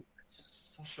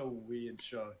 It's such a weird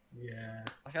show. Yeah.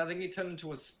 Like I think he turned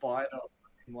into a spider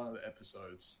in one of the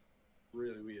episodes.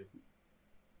 Really weird.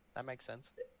 That makes sense.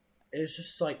 It's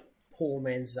just like poor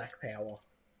man's Zach Power.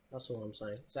 That's all I'm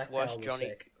saying. Zach Worse Power was Johnny-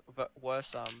 sick. But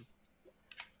worse.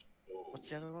 What's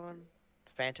the other one?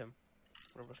 Phantom.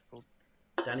 What was it called?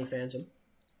 Danny Phantom.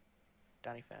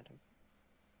 Danny Phantom.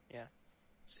 Yeah.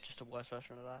 It's just a worse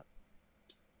version of that.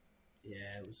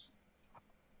 Yeah, it was a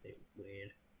bit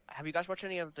weird. Have you guys watched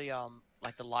any of the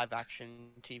like the live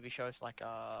action TV shows, like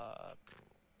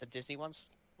the Disney ones?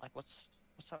 Like what's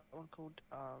that one called?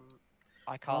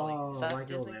 iCarly. Oh, Is that my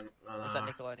Disney? god, man. Or is that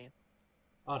Nickelodeon?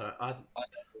 I don't.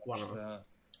 One of them. Yeah.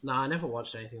 No, I never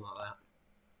watched anything like that.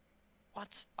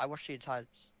 What? I watched the entire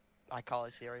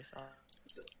iCarly series.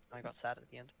 I got sad at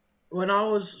the end. When I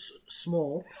was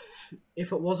small,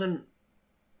 if it wasn't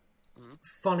Mhm.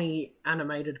 funny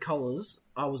animated colours,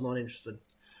 I was not interested.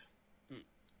 Hmm.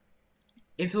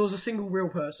 If there was a single real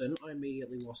person, I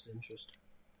immediately lost interest.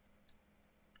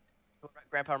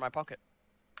 Grandpa in My Pocket.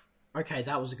 Okay,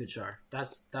 that was a good show.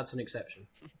 That's an exception.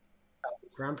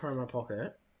 Grandpa in My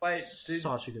Pocket, Wait, did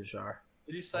such a good show.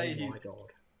 you say Oh my he's?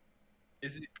 god.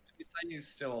 Did you say he's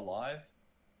still alive?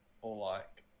 Or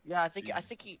like? Yeah, I think Yeah.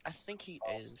 he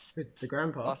is. Who, the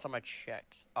grandpa? Last time I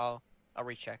checked. I'll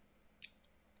recheck.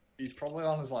 He's probably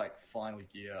on his like final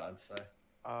year, I'd say.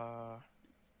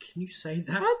 Can you say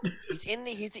that? He's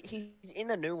in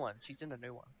the new ones. He's in the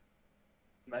new one.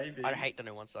 Maybe. I hate the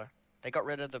new ones though. They got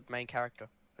rid of the main character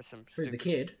for some Who, the stupid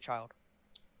kid? child.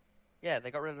 Yeah,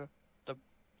 they got rid of the.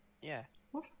 Yeah.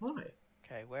 What? Why?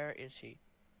 Okay, where is he?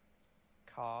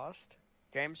 Cast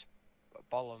James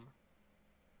Bollum.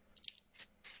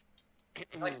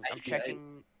 like I'm 88.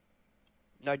 checking.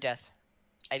 No death.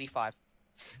 85.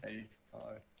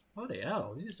 85. Bloody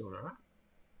hell, he's doing alright.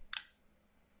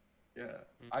 Yeah.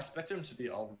 Mm. I expect him to be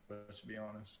older, to be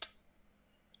honest.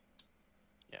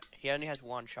 Yeah, he only has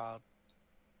one child.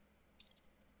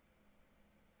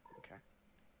 Okay.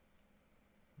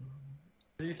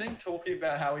 Do you think talking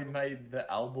about how he made the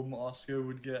album Oscar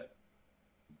would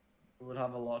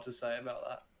have a lot to say about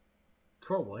that?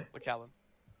 Probably. Which album?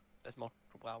 There's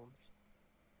multiple albums.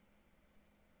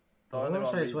 The I only want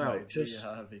to one say as we well, made, just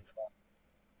yeah, heavy.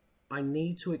 I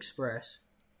need to express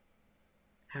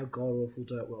how god awful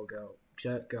Dirt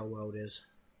Girl World is.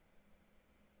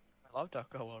 I love Dark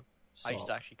Girl World. I Stop. used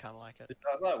to actually kind of like it. Is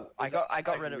that, like, I is got- that, I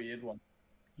got like, rid a of- weird one.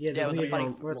 Yeah, the Yeah, with the weird funny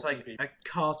one where it's like walking a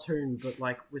cartoon, but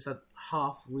like with a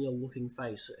half real looking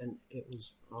face, and it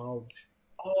was Oh,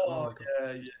 God.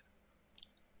 yeah.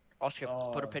 Oscar,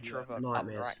 put a Oh, picture yeah. of it up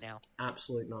Nightmares. right now.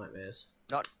 absolute nightmares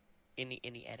In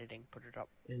the editing, put it up.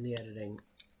 in the editing.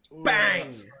 Ooh,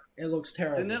 Bang! that's- It looks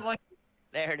terrible. Didn't it like?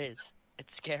 There it is.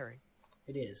 It's scary.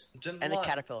 It is. Didn't And the like,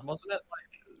 caterpillar. Wasn't it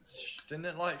like? Didn't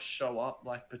it like show up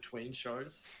like between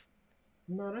shows?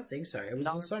 No, I don't think so. It was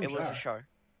No, the same it show. was a show.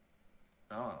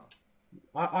 Oh.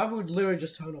 I would literally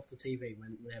just turn off the TV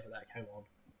whenever that came on.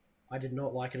 I did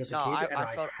not like it as a No, kid, and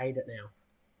I I felt- hate it now.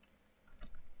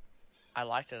 I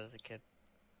liked it as a kid,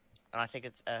 and I think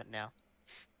it's now.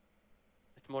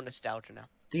 It's more nostalgia now.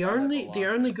 The I only never the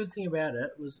liked only good thing about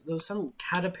it was there was some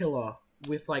caterpillar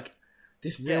with like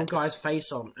this real Yeah. guy's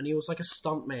face on, and he was like a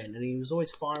stunt man, and he was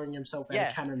always firing himself out Yeah.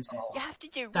 of cannons and You stuff. have to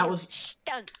do That real was-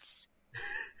 stunts.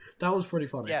 That was pretty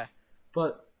funny. Yeah.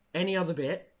 But any other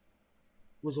bit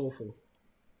was awful.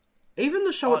 Even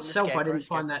the show Oh, and the itself, I didn't scarecrows-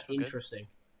 find that scarecrows were good. interesting.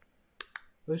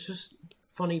 It was just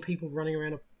funny people running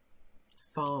around a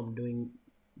farm doing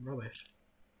rubbish.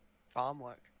 Farm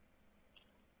work.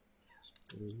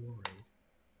 Boring.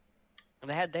 And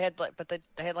they had like, but they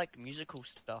had like musical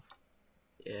stuff.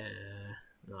 Yeah.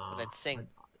 No. They'd sing.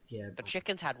 Yeah. The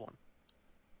chickens had one,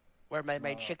 where they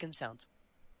made Oh. chicken sounds.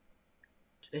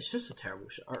 It's just a terrible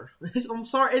show. I'm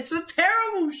sorry, it's a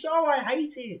terrible show. I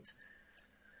hate it.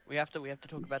 We have to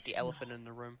talk about the elephant in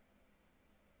the room.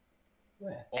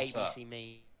 Where? What's that? ABC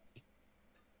Me,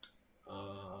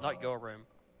 Uh, not your room.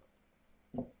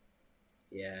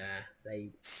 Yeah,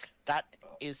 they. That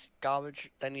is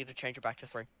garbage. They need to change it back to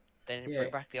 3. They need to Yeah,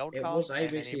 bring back the old it cast. was and they need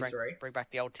to ABC bring, 3. Bring back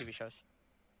the old TV shows.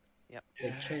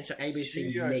 They changed to ABC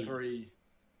Studio Me. 3.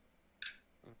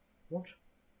 What?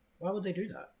 Why would they do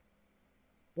that?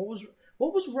 What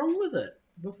was wrong with it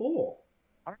before?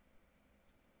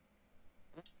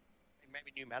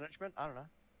 Maybe new management. I don't know.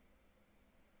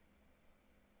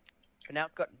 But now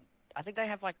it's got. I think they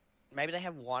have like maybe they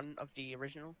have one of the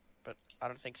original, but I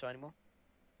don't think so anymore.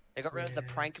 They got rid of the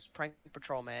prank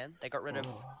patrol man. They got rid of.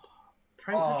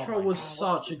 Prank Oh Patrol my was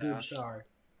God, what's such a good that? show.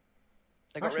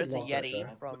 They I got rid of actually the love that Yeti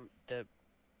show. from the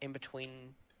in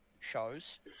between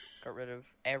shows. Got rid of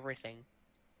everything.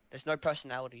 There's no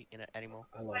personality in it anymore.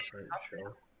 I love Prank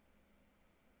Patrol.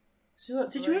 See, like,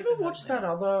 did you ever watch that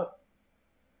other?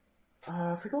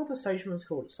 I forgot what the station was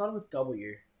called. It started with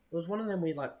W. It was one of them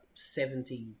with like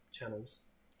 70 channels,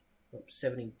 like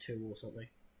 72 or something.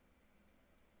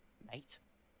 Mate,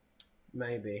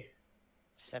 Maybe.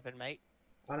 7 mate.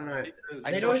 I don't know.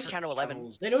 I They'd saw always- Channel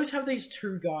 11. They'd always have these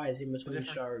two guys in between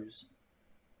Different. shows.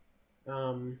 I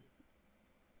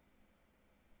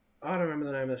don't remember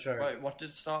the name of the show. Wait, what did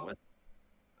it start with?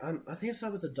 I think it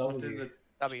started with a What did W. it-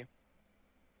 W.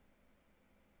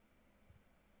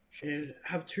 You'd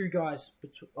have two guys,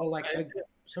 or like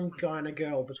some guy and a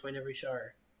girl between every show,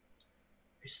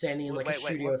 who's standing in like a Wait,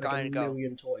 studio what with guy like a and girl?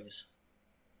 million toys.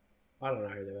 I don't know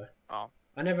who they were. Oh.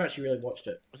 I never actually really watched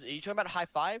it. Are you talking about High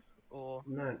Five or?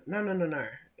 No.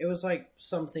 It was like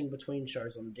something between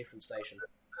shows on a different station.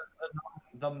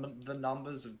 The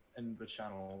numbers in the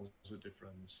channels are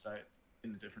different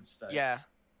in different states. Yeah.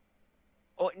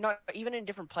 Or no, even in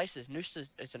different places. Noosa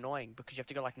is annoying because you have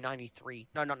to go like 93.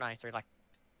 No, not 93. Like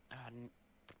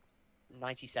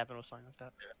 97 or something like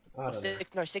that. I don't know.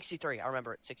 No, 63. I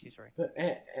remember it. 63. But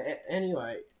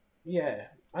anyway, yeah,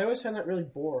 I always found that really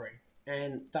boring,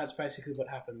 and that's basically what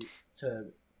happened to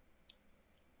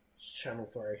Channel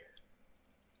 3.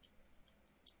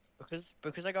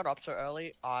 Because I got up so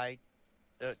early,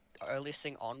 the earliest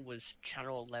thing on was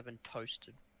Channel 11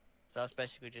 Toasted. So that's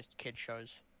basically just kid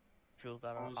shows. People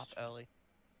that are up early.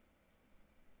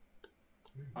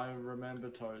 I remember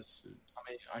Toasted. I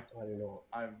mean, I do not.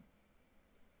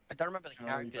 I don't remember the Channel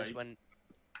characters 8. when.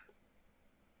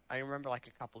 I remember like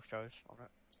a couple shows on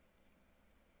it.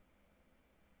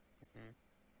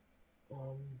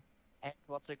 And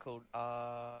what's it called?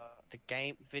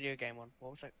 The video game one.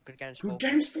 What was it? Good Games. Good 4.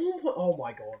 Game Spawn. Oh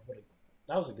my god,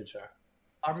 that was a good show.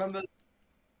 I remember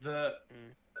the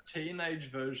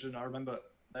teenage version. I remember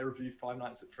they reviewed Five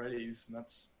Nights at Freddy's, and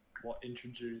that's what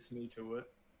introduced me to it.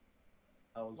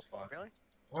 That was fun. Really?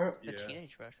 I, The Yeah.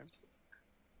 teenage version.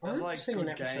 I remember like seeing an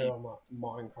Good episode Game. on like,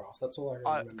 Minecraft. That's all I really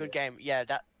Oh, remember. Good Game. Yeah,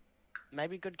 that.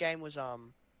 Maybe Good Game was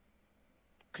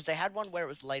because they had one where it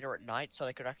was later at night, so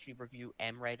they could actually review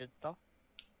M-rated stuff.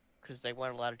 Because they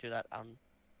weren't allowed to do that on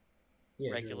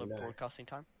Yeah, regular during the day. broadcasting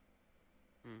time.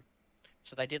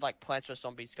 So they did like Plants vs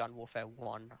Zombies Garden Warfare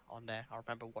 1 on there. I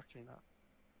remember watching that.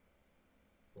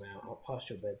 Wow, I'll past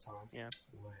your bedtime. Yeah.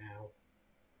 Wow.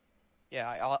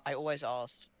 Yeah, I always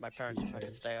asked my parents if I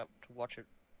could stay up to watch it,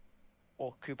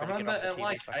 or Cooper I to get remember off the at, TV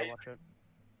like, so I could 8 watch it.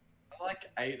 At like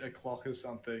 8 o'clock or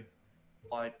something.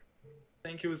 Like, I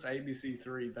think it was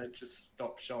ABC3. They just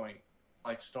stopped showing,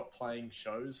 stopped playing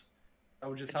shows. They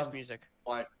would just It's have just music.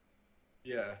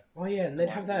 yeah. Oh yeah, and they'd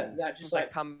have that Just just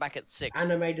like come back at 6.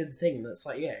 animated thing that's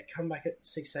like, yeah, come back at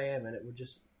 6 a.m. and it would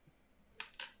just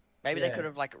Maybe yeah. they could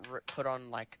have put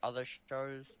on like other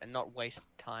shows and not waste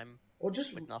time. or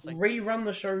just With nothing. rerun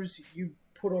the shows you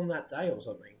put on that day or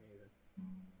something. Even.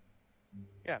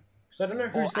 Yeah. So I don't know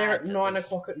who's Or there at ads, at 9 least.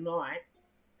 o'clock at night,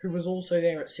 who was also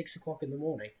there at 6 o'clock in the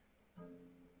morning.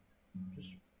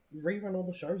 Just rerun all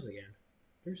the shows again.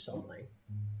 Do something.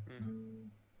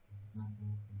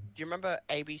 you remember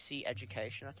ABC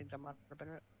Education? I think that might have been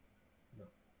it. No.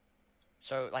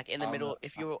 So, like, in the middle, no.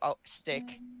 if you were stick,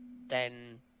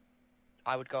 then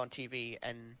I would go on TV,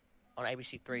 and on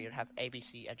ABC3, it'd have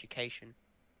ABC Education,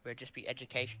 where it'd just be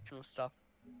educational stuff.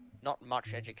 Not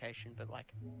much education, but,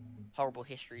 like, horrible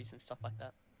histories and stuff like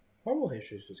that. Horrible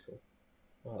Histories was cool.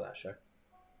 Oh, that show.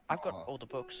 I've got all the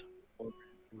books. I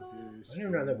didn't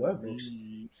even know there were books.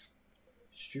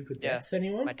 Stupid Yeah, Deaths,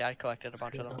 anyone? My dad collected a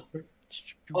bunch of them.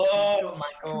 Oh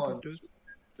my god.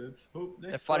 Let's hope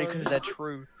They're next funny time- because they're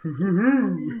true.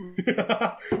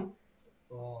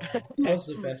 Oh, that was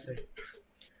the best thing.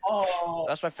 Oh,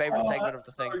 That's my favorite segment of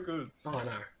the that's thing. so good. Oh,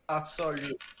 no. That's so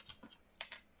good.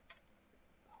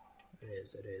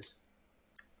 It is.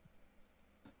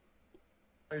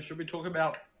 Hey, should we talk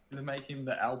about the making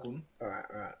the album? Alright,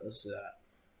 let's do that.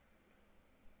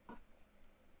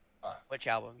 Which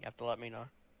album? You have to let me know.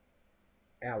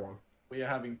 Our one. We are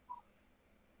having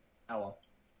our.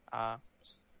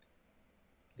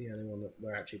 The only one that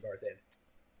we're actually both in.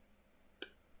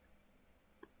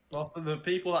 Well, for the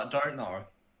people that don't know,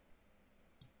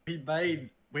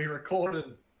 we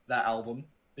recorded that album,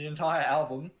 the entire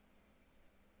album,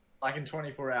 like in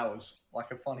 24 hours,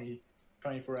 like a funny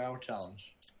 24-hour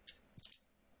challenge.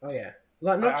 Oh, yeah.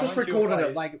 Like, not I just went to your recorded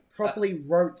it, place. like, properly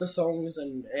wrote the songs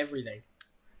and everything.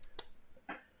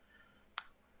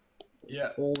 Yeah,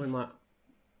 All in, like...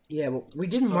 Yeah, well, we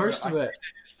did So, most of I it.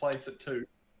 this place at 2.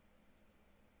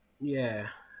 Yeah.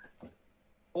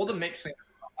 All the mixing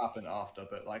happened after,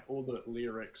 but like all the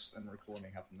lyrics and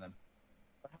recording happened then.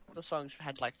 The songs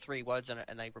had like 3 words in it,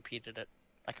 and they repeated it.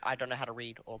 Like, I don't know how to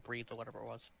read or breathe or whatever it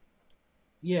was.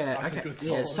 Yeah, That's a okay. good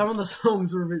Yeah, song. some of the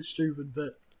songs were a bit stupid,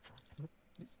 but...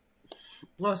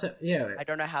 Well, I said, yeah, I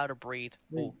don't know how to breathe.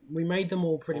 we made them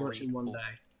all pretty much in one Or-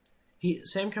 day.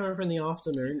 Sam came over in the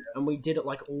afternoon, and we did it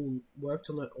like worked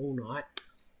on it all night.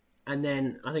 And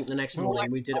then I think the next Well, morning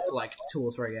like- we did it for like 2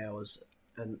 or 3 hours,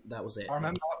 and that was it. I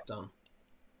remember Done.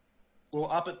 we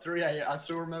were up at 3 a.m. I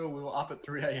still remember we were up at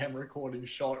 3 a.m. recording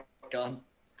Shotgun.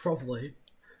 Probably.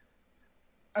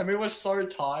 And we were so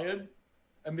tired.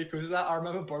 And because of that, I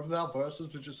remember both of our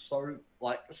verses were just so,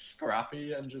 like,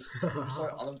 scrappy and just so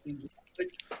unenthusiastic.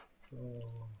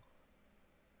 Oh.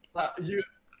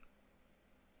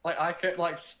 I kept,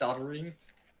 like, stuttering.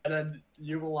 And then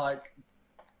you were like,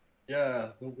 yeah,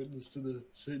 the witness to the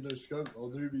pseudoscope, our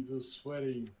newbies are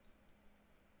sweating.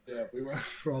 Yeah, we were.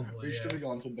 Probably. We Yeah. should have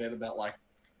gone to bed about, like,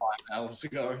 5 hours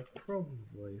ago.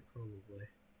 Probably.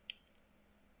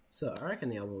 So I reckon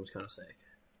the album was kind of sick.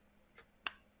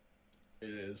 It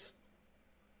is.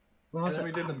 Well, And then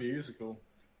we did the musical.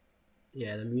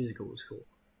 Yeah, the musical was cool.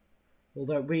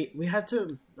 Although we had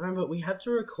to remember we had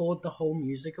to record the whole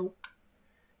musical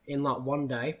in like one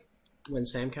day when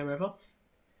Sam came over,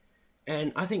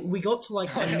 and I think we got to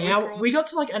like an Yeah, hour. We got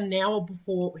to like an hour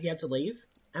before he had to leave,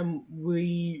 and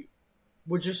we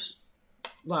were just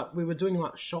like we were doing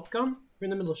like Shotgun. We're in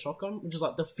the middle of Shotgun, which is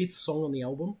like the 5th song on the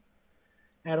album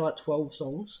out of like 12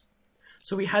 songs.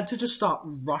 So we had to just start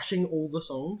rushing all the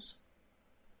songs.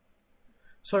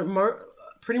 So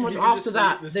pretty much You can after just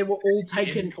that, see this they were all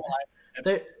taken. incline.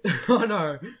 They, I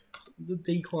know the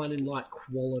decline in like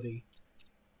quality.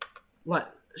 Like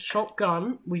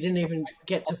Shotgun, we didn't even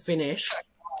get to finish.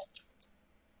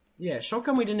 Yeah,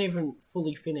 Shotgun, we didn't even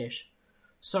fully finish.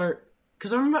 So,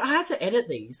 because I remember I had to edit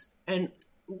these, and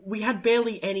we had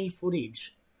barely any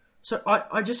footage. So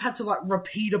I just had to like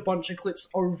repeat a bunch of clips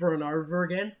over and over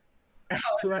again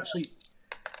to actually.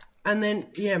 And then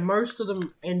yeah, most of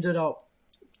them ended up.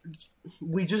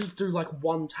 We just do like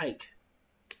one take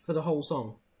for the whole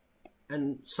song,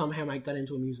 and somehow make that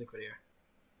into a music video.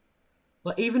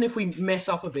 Like even if we mess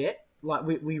up a bit, like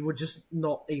we would just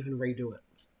not even redo it.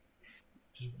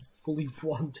 Just fully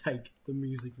one take the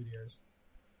music videos.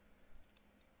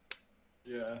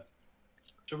 Yeah.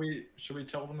 Should we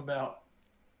tell them about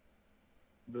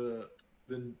the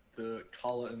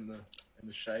color in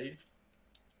the shade?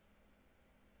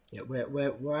 Yeah,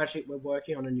 we're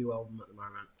working on a new album at the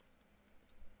moment.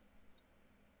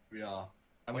 We are.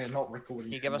 And we're not recording.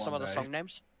 Can you it give in us some of one the day. song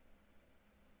names?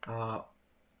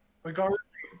 We're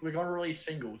gonna release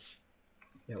singles.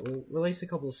 Yeah, we'll release a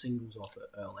couple of singles off it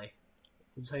early.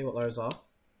 We'll tell you what those are.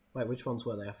 Wait, which ones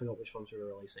were they? I forgot which ones we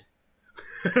were releasing.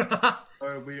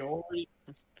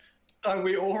 So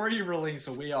we already released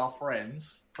a We Are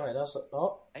Friends. Wait, that's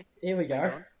oh, Hey, here we hang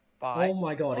go. on. Bye. Oh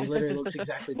my god, he literally looks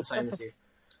exactly the same as you.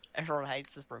 Everyone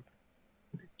hates this room.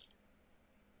 We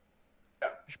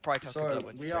should probably talk So about it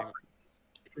with We Are Friends,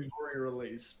 which we've already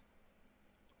released.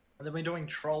 And then we're doing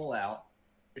Troll Out,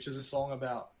 which is a song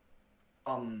about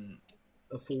A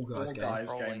Fall Guys Fall game. Guys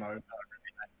Trolling. game over.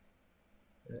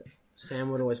 Sam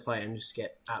would always play and just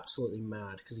get absolutely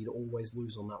mad because he'd always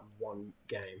lose on that one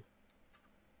game.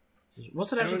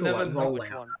 What's it I actually would called? never Like know which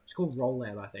rollout. one. It's called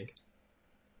rollout, I think.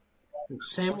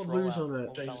 Sam What's would lose rollout? on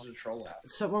it. Changes the troll out.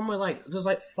 So one where like there's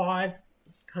like 5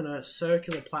 kind of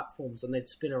circular platforms and they'd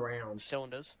spin around.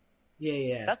 Cylinders.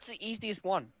 Yeah. That's the easiest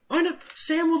one. I know.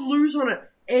 Sam would lose on it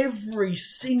every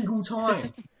single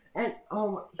time, and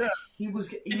he was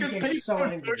Because getting people so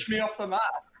would angry. push me off the map.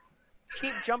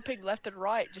 Keep jumping left and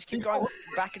right. Just keep going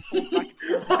back and forth, back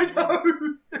and forth. I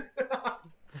know.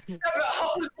 Yeah, but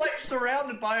I was like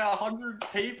surrounded by 100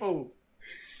 people.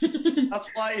 That's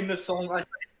why in the song I say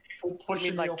people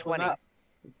pushing like me off 20? the map.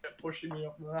 They're pushing me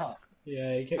off the map.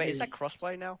 Yeah. He kept Wait, is getting- that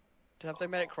crossplay now? Have they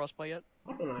made it crossplay yet?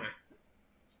 I don't know.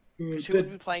 'Cause who would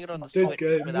be playing it on the Dead Switch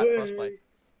game, without yay. crossplay?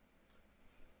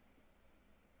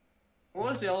 What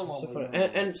was the other one? So we funny. were on?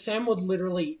 And Sam would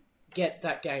literally get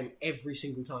that game every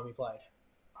single time he played.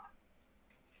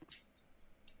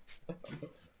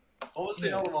 What was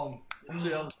the other one? What was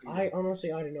the other thing? I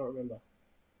honestly, I do not remember.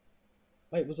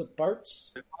 Wait, was it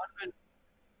boats?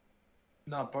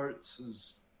 No, boats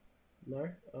is. No,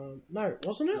 no,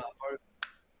 wasn't it? No, boats.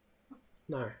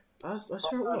 No, I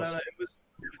swear it No, was. no, it was.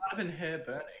 It might have been hair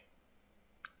burning.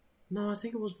 No, I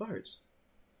think it was boats.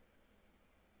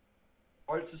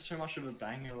 Boats is too much of a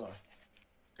banger though.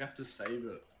 You have to save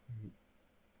it.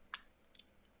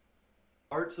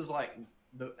 Boats is like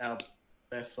our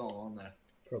best song on there.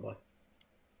 Probably.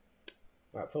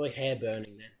 Right, probably hair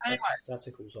burning then. Anyway. That's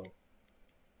a cool song.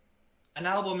 An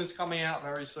album is coming out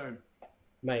very soon.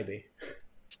 Maybe.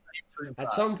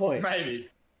 At some point. Maybe.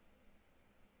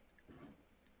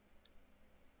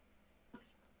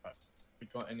 Right. We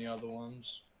got any other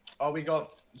ones? Oh, we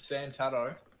got Sam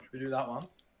Tato. Should we do that one?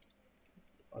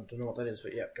 I don't know what that is,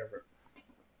 but yeah, go for it.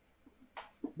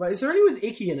 Wait, is there any with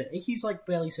Icky in it? Icky's like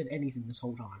barely said anything this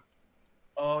whole time.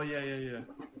 Oh yeah.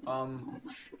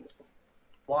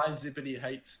 Why Zippity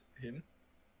hates him?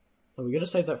 Oh, we gotta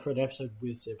save that for an episode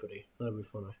with Zippity. That'll be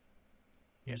funny.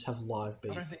 Yeah. Just have live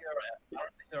beef. I don't think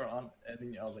there aren't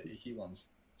any other icky ones.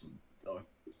 Though.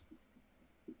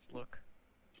 Let's look.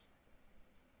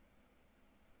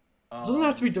 It doesn't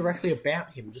have to be directly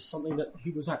about him, just something that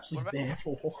he was actually What about- there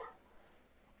for.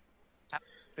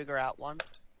 Figure out one.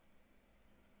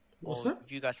 What's or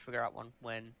that? You guys figure out one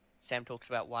when Sam talks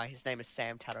about why his name is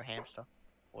Sam Tato Hamster.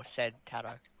 Or said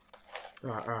Tato.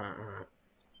 Alright.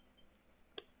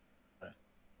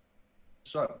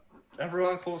 So,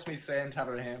 everyone calls me Sam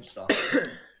Tato Hamster.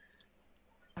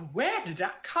 Where did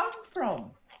that come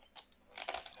from?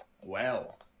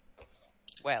 Well,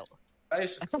 Well,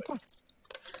 basically.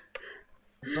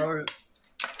 So,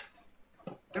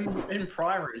 in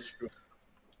primary school,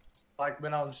 like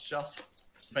when I was just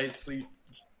basically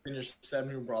finished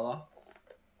Samuel Brother,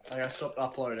 like I stopped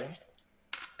uploading,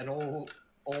 and all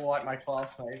like my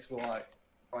classmates were like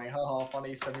going, haha,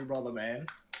 funny Samuel Brother man.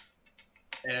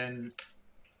 And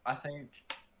I think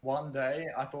one day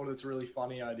I thought it's a really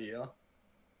funny idea.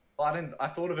 But I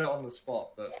thought of it on the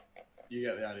spot, but you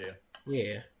get the idea.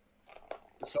 Yeah.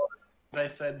 So they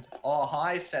said, oh,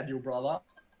 hi, Samuel Brother.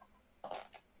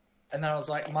 And then I was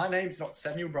like, my name's not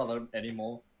Samuel Brother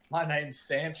anymore. My name's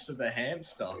Samster the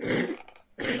Hamster.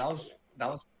 And that was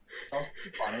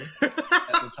funny at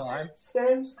the time.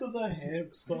 Samster the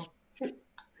hamster.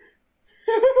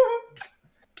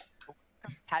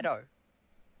 Tato.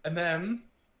 And then,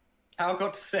 how I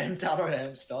got to Sam Tato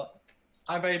Hamster,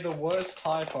 I made the worst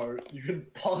typo you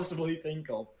could possibly think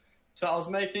of. So I was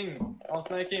making a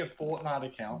Fortnite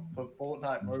account for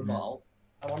Fortnite Mobile.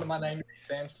 I wanted my name to be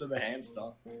Samster the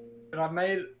Hamster. But I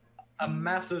made a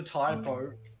massive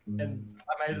typo, and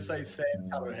I made it say Sam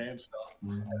Tato Hamster.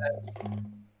 And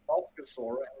then Oscar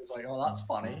saw it and was like, oh, that's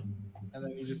funny. And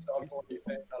then he just started calling me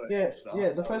Sam Tato Hamster.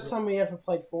 Yeah, the first time we ever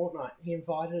played Fortnite, he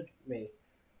invited me.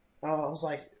 I was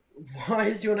like, why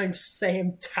is your name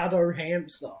Sam Tato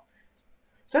Hamster?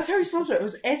 So that's how he spelled it. It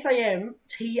was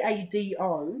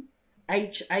SAMTADOHAMSTA.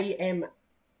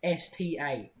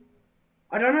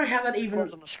 I don't know how that even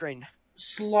Words on the screen.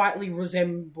 slightly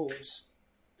resembles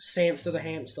Samster the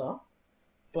Hamster,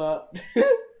 but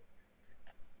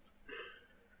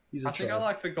he's a I think I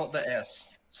troll. forgot the S.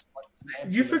 Like,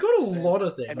 Samster You the- forgot a lot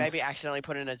of things. And maybe accidentally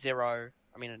put in a zero.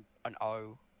 I mean, an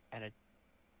O and a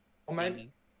Or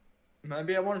maybe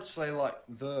I wanted to say like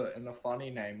the in a funny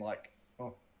name, like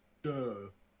duh.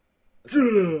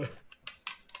 Duh.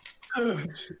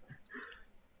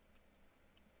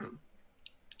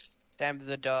 Damn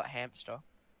the dirt hamster.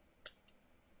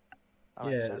 That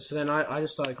makes Yeah, sense. so then I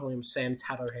just started calling him Sam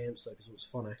Tato Hamster because it was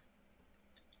funny.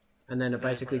 And then it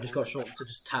basically just got shortened to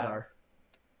just Tato.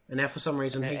 And now for some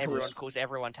reason And he everyone calls... calls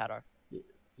everyone Tato.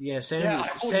 Yeah, Sam. Yeah, I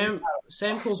call you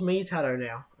Sam calls me Tato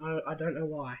now. I don't know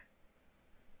why.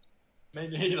 Me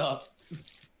neither.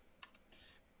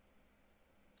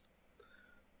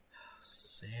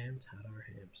 Sam Tato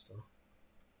Hamster.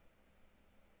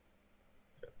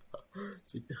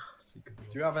 It's a good one.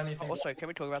 Do you have anything? Also, can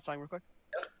we talk about something real quick?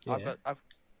 Yeah.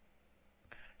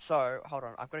 So hold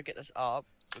on, I've got to get this up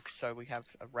so we have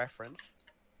a reference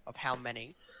of how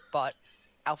many. But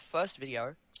our first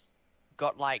video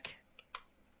got like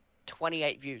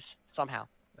 28 views somehow.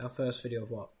 Our first video of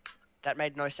what? That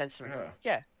made no sense to me. Yeah.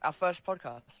 Yeah, our first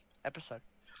podcast episode.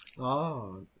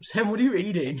 Oh, Sam, what are you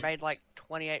eating? It made like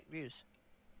 28 views.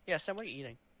 Yeah, Sam, what are you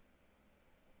eating?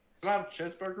 Can I have a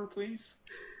cheeseburger, please?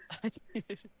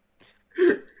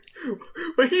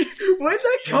 Where'd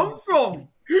that come from?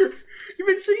 You've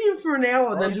been singing for an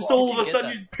hour, and then just all of a sudden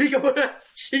you just pick up a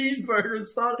cheeseburger and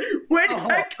start. Where did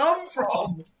that come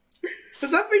from?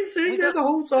 Has that been sitting there the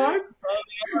whole time?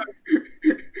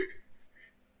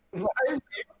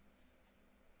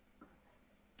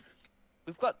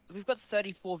 We've got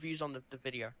 34 views on the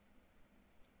video.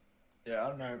 Yeah, I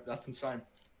don't know. That's insane.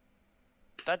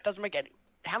 That doesn't make any.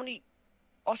 How many,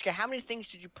 Oscar? How many things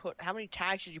did you put? How many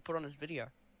tags did you put on this video?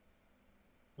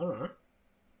 I don't know.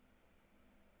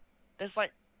 There's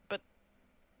like, but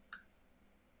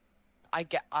I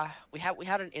get. We have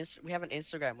an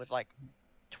Instagram with like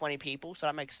 20 people, so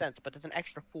that makes sense. But there's an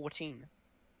extra 14.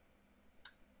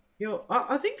 Yo,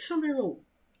 I think some people,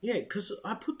 yeah, because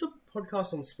I put the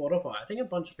podcast on Spotify. I think a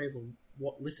bunch of people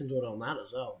listen to it on that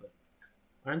as well, but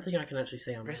I don't think I can actually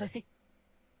see on there. Really?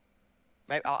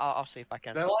 Maybe I'll see if I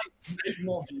can. They're like 8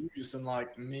 more views than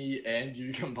like me and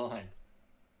you combined.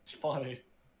 It's funny.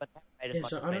 But that made as Yeah,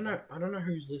 much so as I me, don't know. though. I don't know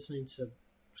who's listening to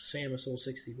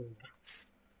Samusaur64.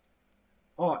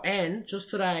 Oh, and just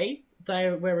today,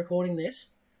 day we're recording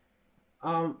this,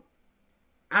 Apple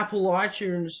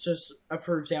iTunes just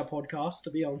approved our podcast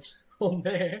to be on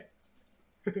there.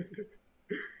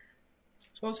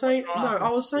 So I was saying, I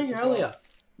was saying earlier,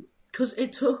 because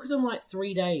it took them like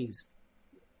 3 days.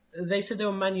 They said they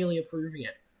were manually approving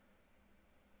it.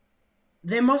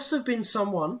 There must have been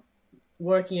someone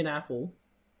working in Apple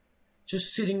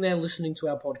just sitting there listening to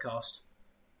our podcast.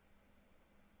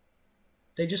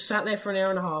 They just sat there for an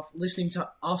hour and a half listening to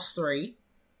us three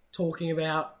talking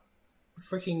about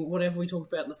freaking whatever we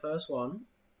talked about in the first one,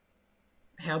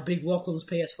 how big Lachlan's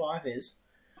PS5 is,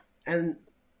 and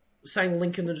saying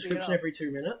link in the description every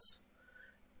 2 minutes.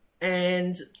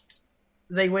 And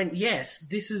they went, yes,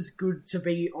 this is good to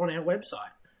be on our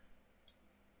website.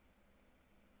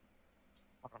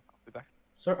 Hold on, I'll be back.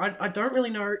 So I don't really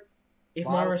know if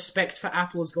my respect for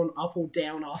Apple has gone up or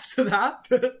down after that,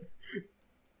 but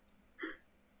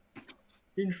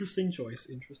interesting choice.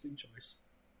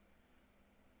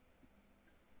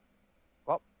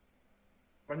 Well,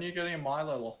 When are you getting a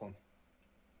Milo, Lachlan?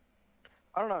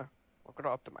 I don't know. I've got to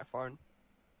update my phone.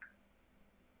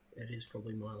 It is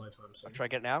probably Milo time soon. Should I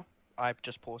get it now? I've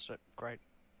just paused it. Great.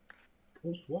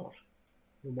 Paused what?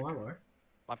 Your Milo?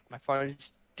 My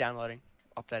phone's downloading,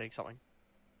 updating something.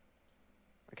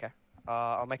 Okay.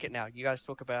 I'll make it now. You guys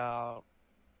talk about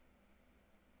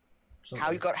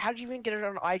Something. how did you even get it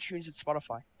on iTunes and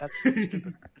Spotify? That's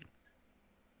stupid.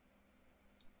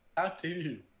 How do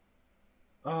you?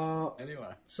 Uh,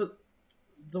 Anyway. so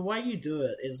the way you do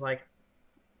it is like,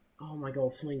 oh my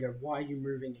god, Flamingo, why are you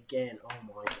moving again? Oh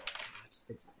my god, I have to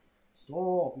fix it.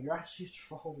 Stop, you're actually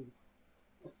trolling.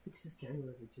 I'll fix this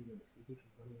camera every 2 minutes. You keep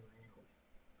running around.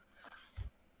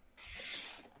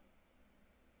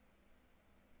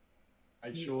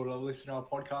 Make sure to listen to our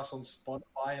podcast on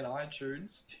Spotify and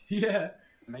iTunes. Yeah.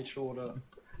 Make sure to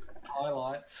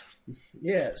highlights.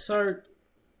 Yeah, so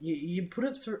you put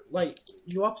it through, like,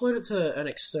 you upload it to an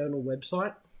external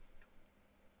website.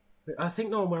 I think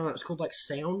the one it's called, like,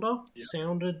 Sounder,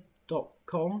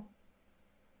 sounder.com.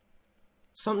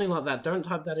 Something like that. Don't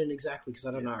type that in exactly because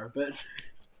I don't know, but...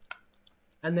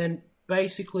 And then,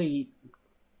 basically,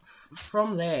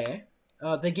 from there,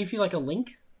 they give you, like, a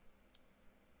link.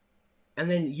 And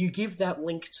then you give that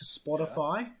link to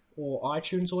Spotify or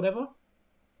iTunes or whatever.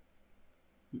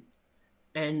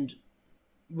 And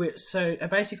so it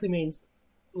basically means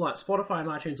like Spotify and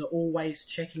iTunes are always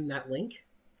checking that link.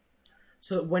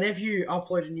 So that whenever you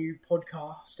upload a new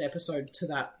podcast episode to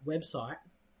that website,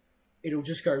 it'll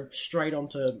just go straight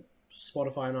onto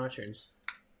Spotify and iTunes.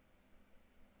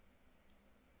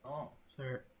 Oh, So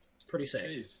pretty sick.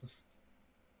 jeez.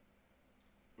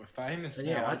 We're famous And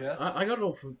now, yeah, I guess. I got it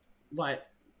all from like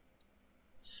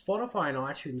Spotify and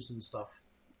iTunes and stuff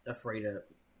are free to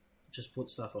just put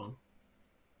stuff on.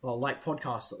 Well, like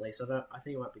podcasts at least. I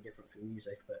think it might be different for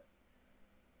music, but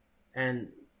and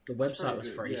The That's website pretty was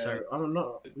good, free, yeah. so I'm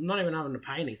not even having to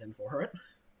pay anything for it.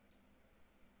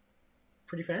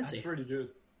 Pretty That's fancy. pretty good.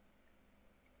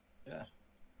 Yeah.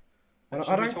 I Should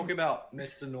we don't. talk about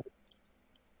Mr. Norman?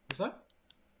 What's that?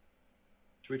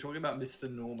 Should we talk about Mr.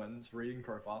 Norman's reading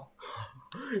profile?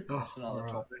 That's another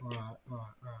topic. Alright.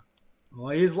 Oh,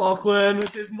 here's Lachlan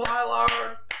with his Milo.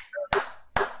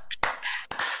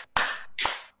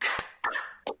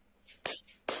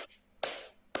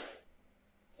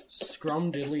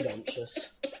 Scrum diddly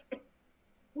dumptious.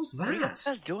 What's What are you that?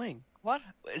 guys doing? What?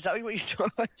 Is that what you're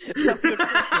doing? Is that what you're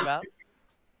talking about?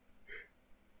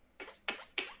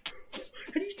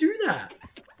 How do you do that?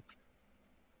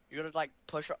 You gotta like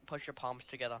push your palms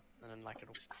together, and then like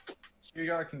it'll.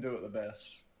 Hugo can do it the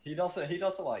best. He does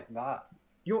it like that.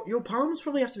 Your palms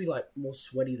probably have to be like more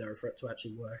sweaty though for it to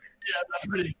actually work. Yeah, that's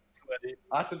pretty sweaty.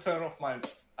 I had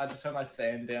to turn my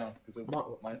fan down because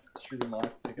of my stupid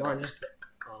mic. Mine just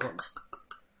can't.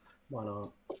 Why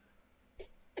not?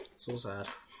 So sad.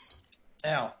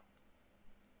 Now,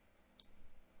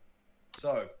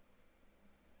 so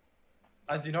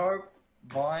as you know,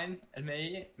 Vine and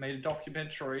me made a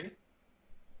documentary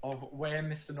of where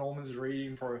Mr. Norman's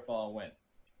reading profile went.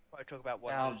 I talk about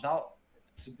what. Now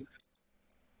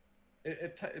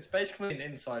it's basically an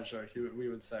inside joke, we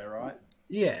would say, right?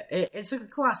 Yeah, it's a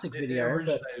classic It video, but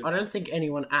originated- I don't think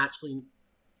anyone actually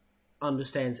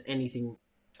understands anything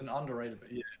It's an underrated,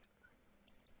 but yeah.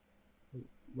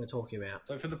 we're talking about.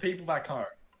 So for the people back home,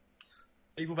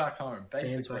 Fans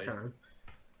basically, back home.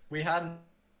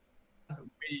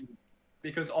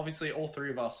 because obviously all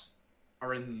three of us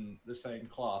are in the same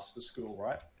class for school,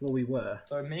 right? Well, we were.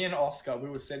 So me and Oscar, we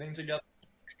were sitting together.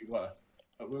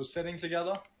 We were sitting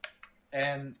together,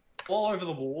 and all over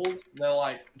the walls, they're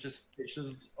like just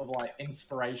pictures of like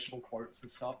inspirational quotes and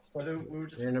stuff. So we were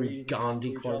just Random reading Gandhi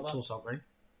to each quotes other, or something.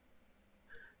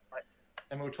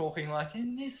 and we were talking like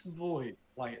in this voice,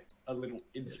 like a little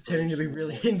Turning to be inspirational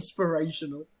really voice.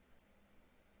 inspirational.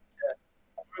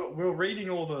 We were reading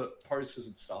all the posters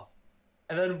and stuff,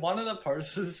 and then one of the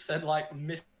posters said like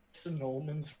Mr.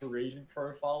 Norman's reading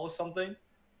profile or something,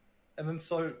 and then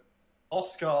so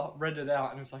Oscar read it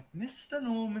out and was like Mr.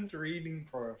 Norman's reading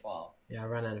profile. Yeah, I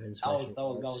ran out of That inspiration.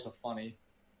 was a funny.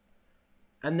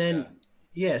 And then,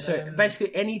 yeah, so then-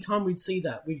 basically any time we'd see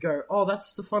that, we'd go, oh,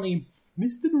 that's the funny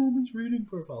Mr. Norman's reading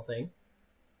profile thing.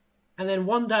 And then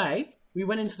one day, we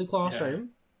went into the classroom,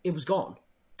 it was gone.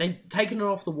 They'd taken it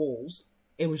off the walls,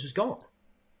 it was just gone.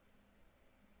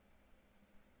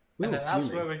 We And were then that's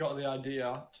fuming. where we got the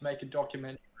idea to make a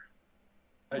documentary.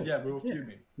 And yeah, we were yeah.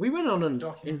 fuming We went on an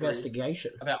Documentary.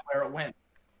 investigation. about where it went.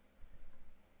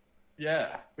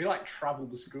 Yeah, we like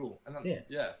traveled to school, and then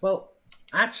yeah. Well,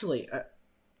 actually,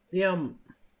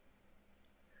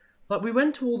 like we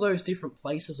went to all those different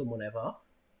places and whatever,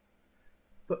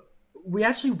 but we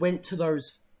actually went to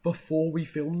those before we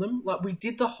filmed them. Like we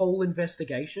did the whole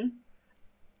investigation,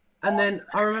 and then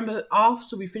I remember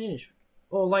after we finished,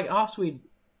 or like after we'd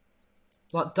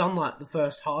like done like the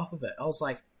first half of it, I was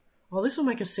like, "Oh, this will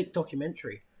make a sick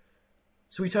documentary."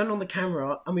 So we turned on the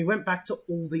camera and we went back to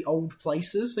all the old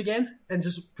places again and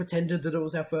just pretended that it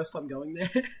was our first time going there.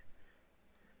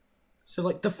 So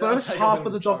like the first like a half little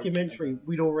of the joke, documentary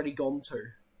we'd already gone to.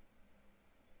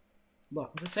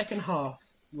 Like the second half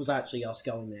was actually us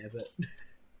going there, but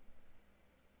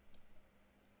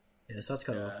yeah, so that's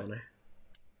kind of Yeah. funny.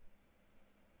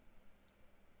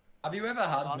 Have you ever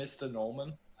had Us? Mr.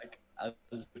 Norman like as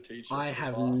a teacher? I in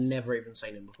have class? never even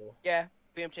seen him before. Yeah,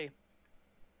 BMT.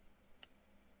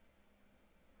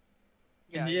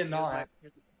 Yeah, year he was 9, my-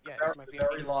 yeah, he was my The BMT.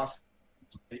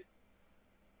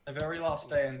 very last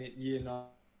day in the year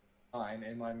 9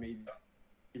 in my media,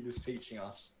 he was teaching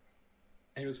us.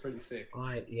 He was pretty sick.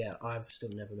 I've still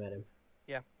never met him.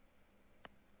 Yeah.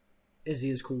 Is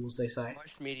he as cool as they say?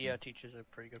 Most media teachers are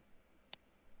pretty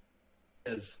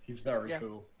good. He's very Yeah.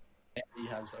 cool. And he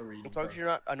has a reading. As long as you're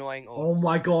not annoying or Oh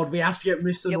my god, we have to get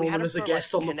Mr. Yeah, we had Norman him as a for,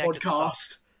 guest like, on the connected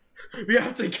podcast. We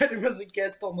have to get him as a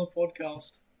guest on the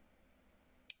podcast.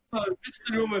 So,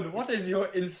 Mr. Norman, what is your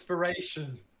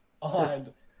inspiration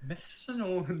behind Mr.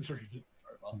 Norman's reading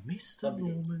profile? Mr. That'd be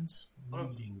good. Norman's Oh.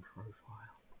 reading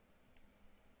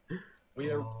profile.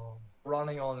 We are Oh.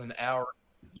 running on an hour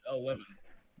 11.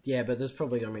 Yeah, but there's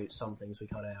probably going to be some things we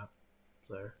cut out.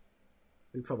 So,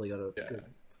 we probably got a Yeah.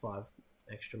 good 5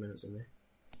 extra minutes in there.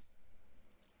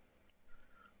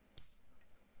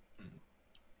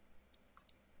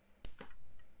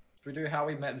 Should we do how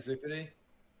we met Zippity?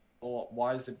 Or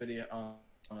why Zippity? No,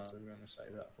 we're going to say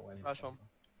that for when. Nice one.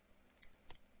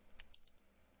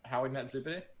 How we met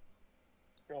Zippity?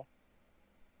 Yeah.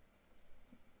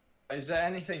 Is there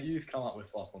anything you've come up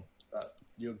with, Lachlan? that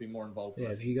you would be more involved Yeah,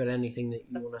 with. have you got anything that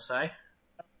you want to say?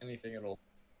 Anything at all.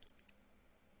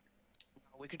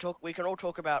 We can all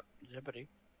talk about Zippity.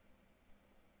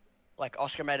 Like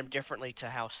Oscar met him differently to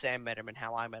how Sam met him and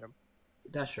how I met him.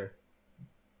 That's true.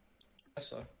 Guess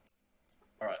so.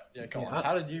 Alright, yeah, come Yeah, on.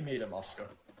 How did you meet him, Oscar?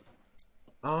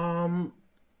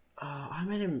 I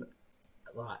met him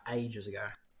like ages ago.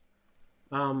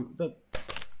 But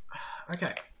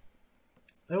okay,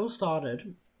 it all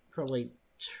started probably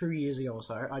 2 years ago or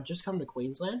so. I'd just come to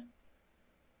Queensland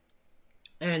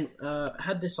and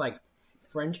had this like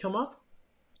friend come up.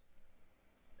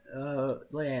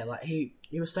 Yeah, like he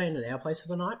was staying at our place for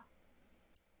the night,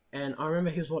 and I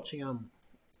remember he was watching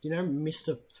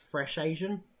Mr. Fresh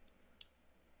Asian.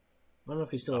 I don't know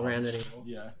if he's still around anymore.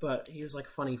 Yeah. But he was like a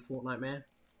funny Fortnite man.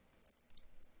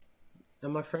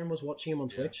 And my friend was watching him on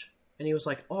Twitch, and he was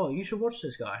like, "Oh, you should watch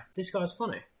this guy. This guy's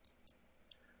funny."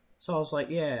 So I was like,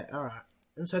 "Yeah, alright."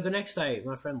 And so the next day,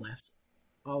 my friend left.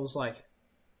 I was like,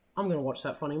 "I'm going to watch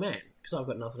that funny man, because I've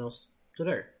got nothing else to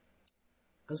do."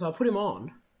 And so I put him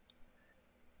on,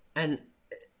 and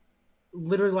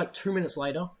literally like 2 minutes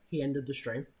later, he ended the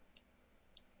stream.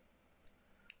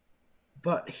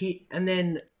 But he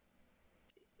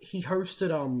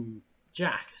hosted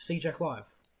See Jack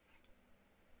Live.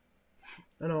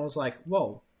 And I was like,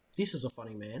 whoa, this is a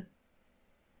funny man.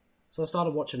 So I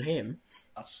started watching him.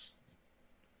 That's...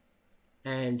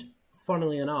 And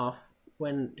funnily enough,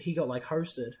 when he got like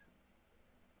hosted,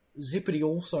 Zippity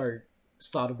also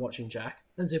started watching Jack.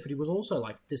 And Zippity was also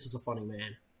like, this is a funny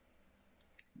man.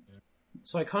 Yeah.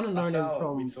 So I kind of That's known him how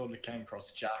from... we sort of came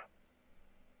across Jack.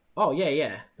 Oh,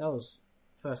 yeah. That was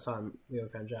the first time we ever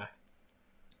found Jack.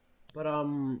 But,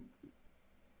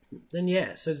 then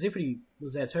yeah, so Zippity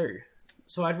was there too.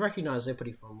 So I'd recognise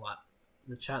Zippity from, like,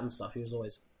 the chat and stuff. He was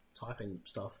always typing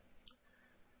stuff.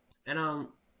 And, I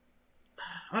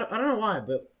don't know why,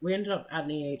 but we ended up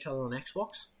adding each other on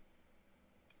Xbox.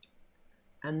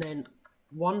 And then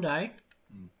one day,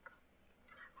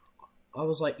 I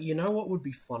was like, you know what would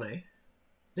be funny?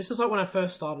 This was like when I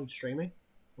first started streaming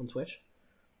on Twitch.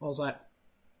 I was like,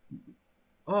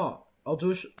 oh, I'll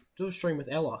do a stream with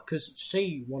Ella, because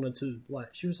she wanted to,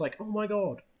 like, she was like, oh my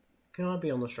god, can I be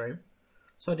on the stream?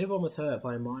 So I did one with her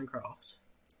playing Minecraft,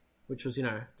 which was,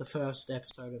 the first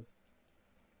episode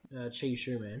of Cheese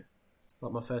Shoe Man,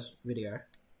 like my first video.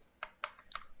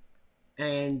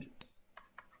 And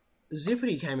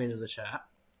Zippity came into the chat,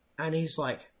 and he's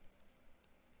like,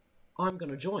 I'm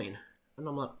gonna join. And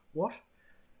I'm like, what?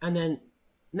 And then,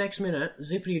 next minute,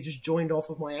 Zippity had just joined off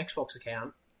of my Xbox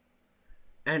account,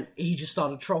 and he just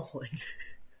started trolling.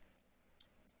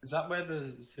 Is that where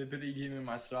the Zippity give me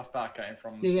my stuff back came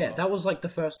from? Yeah, that was like the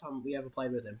first time we ever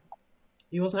played with him.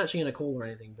 He wasn't actually in a call or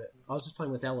anything, but I was just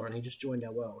playing with Ella, and he just joined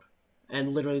our world.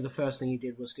 And literally the first thing he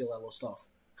did was steal Ella's stuff.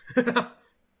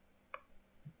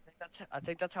 I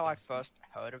think that's how I first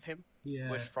heard of him.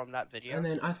 Yeah. Was from that video. And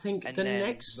then I think And the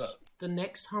then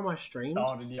next time I streamed,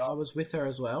 Started the- I was with her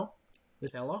as well,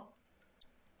 with Ella.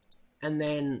 And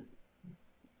then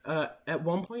at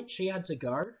one point she had to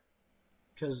go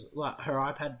because like her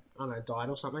iPad, I don't know, died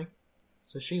or something.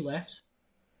 So she left.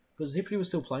 But Zippity was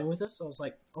still playing with us. So I was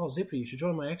like, "Oh, Zippity, you should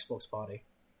join my Xbox party."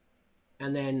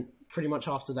 And then pretty much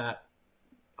after that,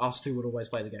 us two would always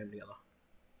play the game together.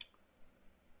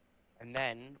 And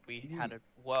then we had a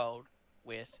world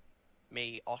with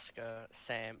me, Oscar,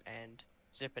 Sam, and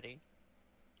Zippity.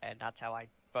 And that's how I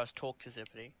first talked to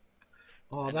Zippity.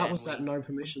 Oh, And that then was that no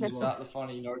permissions Is one. that the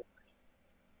funny note?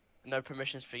 No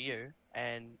permissions for you.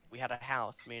 And we had a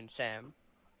house, me and Sam.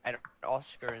 And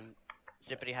Oscar and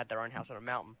Zippity had their own house on a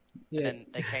mountain. Yeah, And then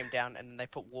they came down and they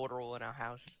put water all in our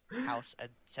house. And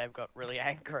Sam got really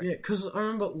angry. yeah, because I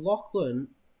remember Lachlan,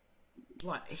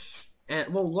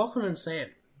 Lachlan and Sam,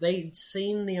 they'd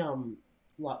seen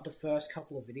the first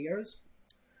couple of videos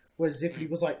where Zippity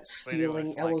was like stealing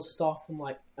was, Ella's stuff and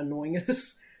like annoying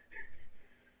us,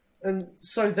 and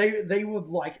so they would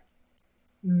like,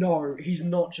 no, he's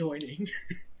not joining.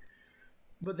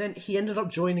 But then he ended up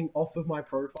joining off of my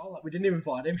profile. Like we didn't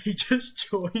invite him; he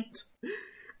just joined,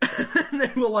 and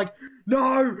they were like,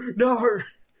 no.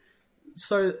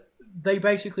 So they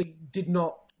basically did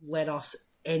not let us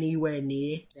anywhere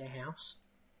near their house.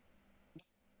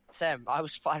 Sam, I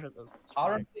was fine with them. I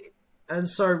don't And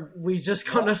so we just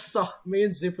kind of stuck, me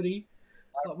and Zippity,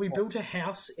 like, we built a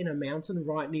house in a mountain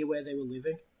right near where they were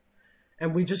living.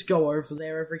 And we just go over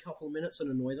there every couple of minutes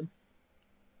and annoy them.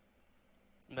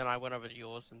 And then I went over to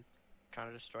yours and kind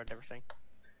of destroyed everything.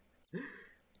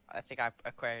 I think I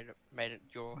made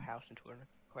your house into an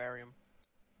aquarium.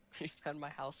 You turned my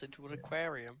house into an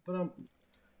aquarium. But,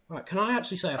 right, can I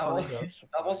actually say a funny that thing?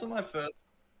 wasn't my first.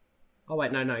 Oh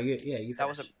wait, no, you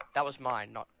finished. That was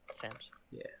mine, not Sam's.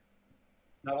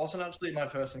 That wasn't actually my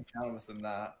first encounter with them.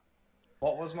 That.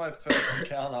 What was my first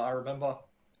encounter? I remember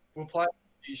we were playing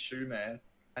Shoe Man,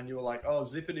 and you were like, "Oh,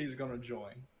 Zippity's gonna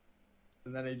join,"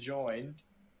 and then he joined,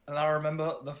 and I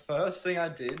remember the first thing I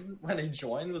did when he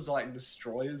joined was like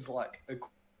destroy his like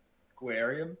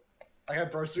aquarium. Like I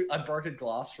broke a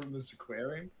glass from his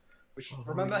aquarium, which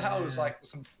remember how it was like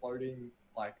some floating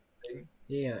like thing.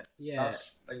 Yeah.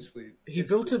 That's basically He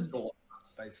built a. That's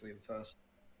basically the first.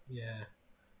 Yeah.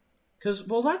 Because,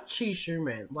 well, that Cheese Shoe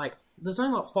Man, like, there's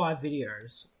only like 5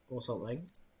 videos or something.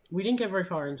 We didn't get very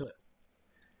far into it.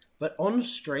 But on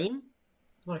stream,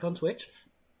 like on Twitch,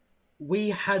 we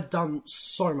had done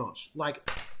so much. Like,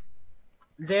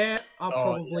 there are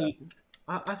probably...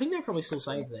 Yeah. I think they're probably still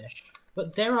saved there.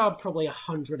 But there are probably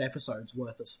 100 episodes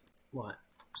worth of, like,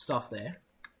 stuff there.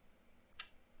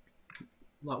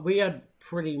 Like, we had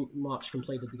pretty much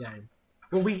completed the game.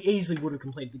 Well, we easily would have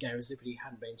completed the game if Zippity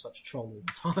hadn't been such a troll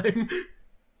all the time.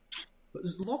 But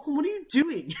Lachlan, what are you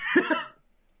doing?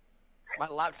 My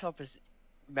laptop is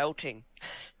melting.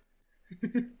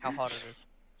 How hot it is.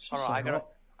 Hold on,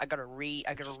 I gotta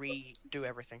redo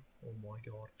everything. Oh my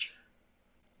god.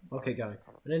 Okay, go.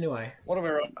 But anyway, What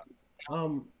are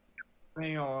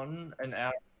we on an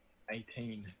hour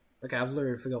 18. Okay, I've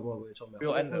literally forgot what we were talking about.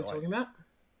 We'll What end were we it like- talking about?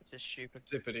 It's just stupid.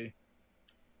 Zippity.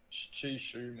 Cheese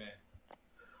Shoe Man.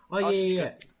 Oh, Oh,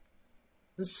 yeah.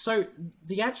 So,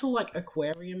 the actual, like,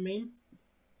 aquarium meme,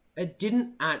 it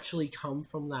didn't actually come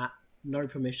from that no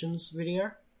permissions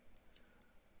video.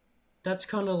 That's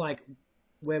kind of, like,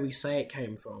 where we say it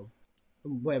came from.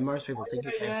 Where most people think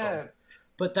it came from.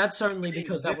 But that's only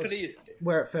because that was Zippity,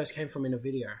 where it first came from in a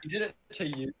video. he did it to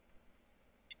you.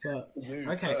 But,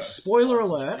 you okay, first. spoiler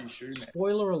alert. Cheese Shoe Man.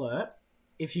 Spoiler alert.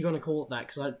 If you're going to call it that,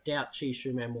 because I doubt Cheese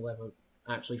Shoe Man will ever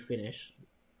actually finish.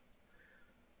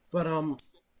 But,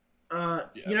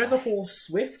 you know the horse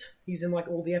Swift? He's in, like,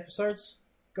 all the episodes?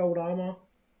 Gold armor,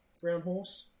 brown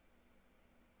horse.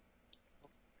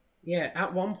 Yeah,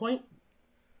 at one point,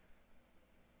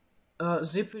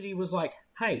 Zippity was like,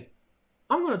 hey,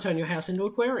 I'm going to turn your house into an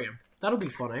aquarium. That'll be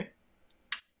funny.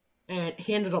 And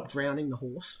he ended up drowning the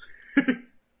horse.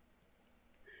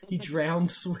 He drowned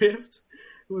Swift.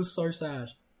 It was so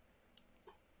sad.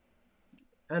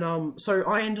 And, so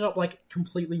I ended up, like,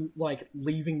 completely, like,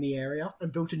 leaving the area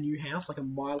and built a new house, like, a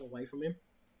mile away from him.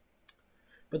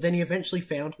 But then he eventually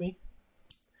found me.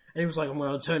 And he was like, I'm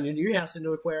going to turn your new house into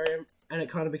an aquarium. And it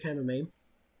kind of became a meme.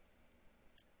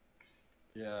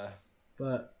 Yeah.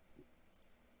 But,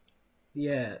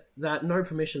 yeah, that no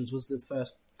permissions was the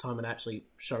first time it actually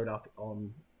showed up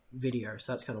on video.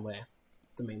 So that's kind of where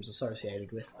the meme's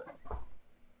associated with. But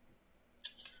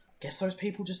guess those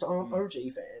people just aren't OG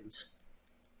fans.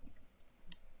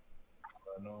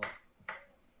 No.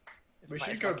 It's We my-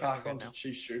 should it's go my back camera onto now.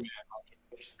 Cheese Shoe Man after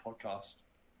we finish the podcast.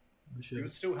 We You should.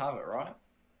 would still have it, right?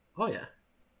 Oh, yeah.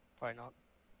 Probably not.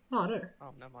 No, I do.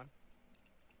 Oh, never mind.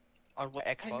 On what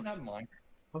I don't even have Xbox? Minecraft.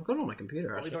 I've got it on my computer,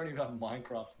 Probably actually. don't even have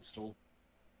Minecraft installed.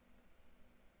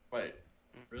 Wait,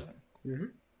 really? Mm-hmm.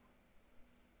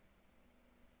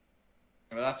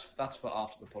 I mean, that's for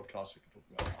after the podcast. We can talk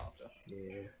about it after.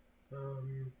 Yeah.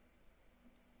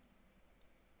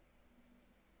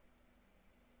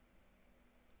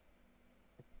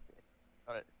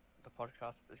 Got it. The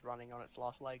podcast is running on its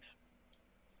last legs.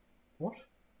 What?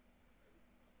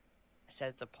 I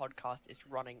said the podcast is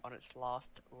running on its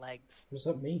last legs, What does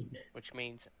that mean? which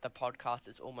means the podcast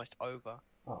is almost over.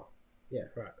 Oh. Yeah,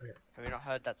 right. Okay. Have you not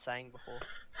heard that saying before?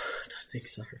 I don't think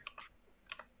so.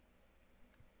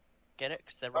 Get it?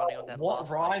 Because they're running on their what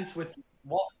last rhymes with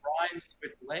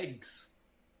legs?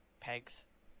 pegs.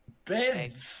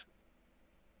 Beds.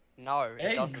 No, it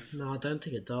Eggs. doesn't. No, I don't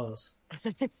think it does.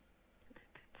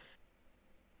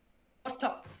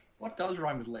 What does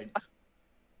rhyme with legs?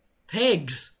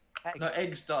 Pegs! Peg. No,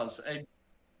 eggs does. Eggs.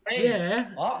 Yeah.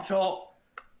 Up top.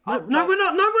 No, Up no, top. we're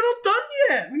not done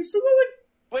yet! We still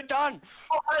got We're done!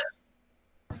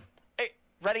 Hey,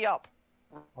 ready up.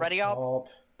 Ready up? Top.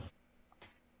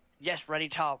 Yes, ready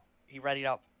top. He readied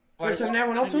up. Wait, so what now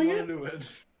we're not do you doing wanna do it?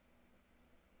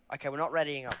 Okay, we're not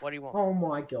readying up. What do you want? Oh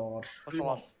my god. What's the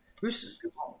last? We've still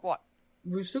got like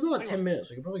What do you 10 minutes.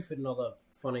 We could probably fit another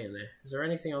funny in there. Is there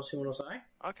anything else you want to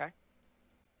say? Okay.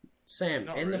 Sam,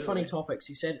 Not in the really. funny topics,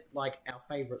 you said like our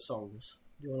favourite songs.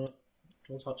 Do you want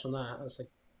to touch on that? That's like,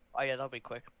 Oh yeah, that'll be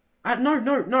quick. no.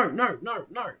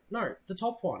 The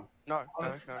top one. No,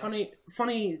 no.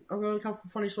 Funny. I've got a couple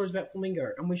of funny stories about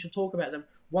Flamingo, and we should talk about them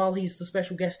while he's the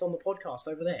special guest on the podcast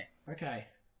over there. Okay.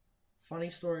 Funny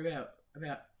story about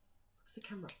what's the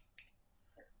camera?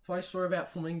 Funny story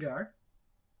about Flamingo.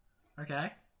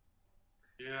 Okay?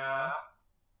 Yeah.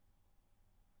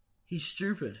 He's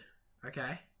stupid.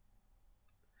 Okay?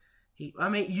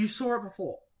 You saw it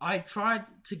before. I tried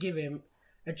to give him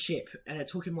a chip, and it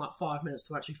took him like 5 minutes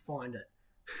to actually find it.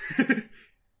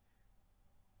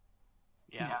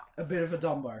 Yeah. A bit of a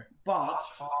Dumbo. But That's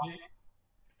funny.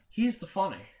 here's the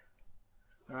funny.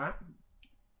 Alright?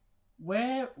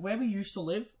 Where we used to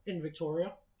live in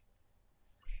Victoria,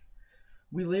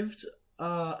 we lived,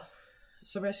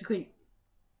 so basically,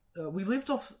 we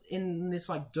lived off in this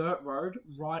like dirt road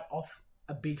right off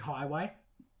a big highway.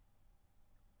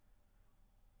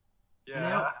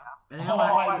 Yeah. And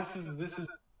our This is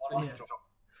funny Yeah. stuff.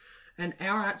 And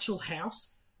our actual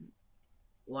house,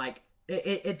 like,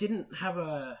 it didn't have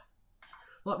a...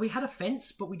 Like, we had a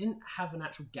fence, but we didn't have an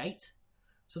actual gate.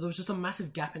 So there was just a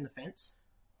massive gap in the fence.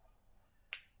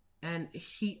 And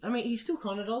he still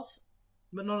kind of does,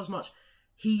 but not as much.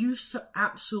 He used to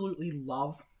absolutely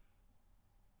love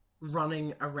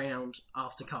running around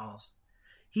after cars.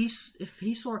 If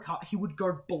he saw a car, he would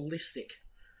go ballistic.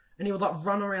 And he would, like,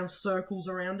 run around circles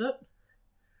around it.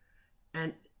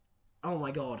 And, oh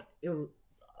my god.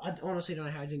 I honestly don't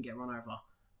know how he didn't get run over.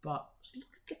 But, look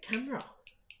at the camera.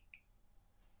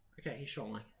 Okay, he's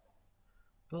shot me.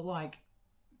 But, like...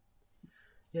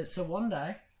 Yeah, so one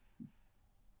day...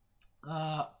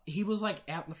 he was, like,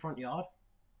 out in the front yard.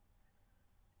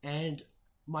 And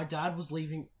my dad was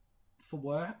leaving for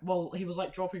work. Well, he was,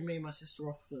 like, dropping me and my sister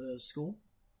off for school.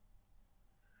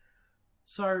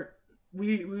 So...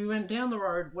 We went down the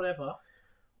road, whatever,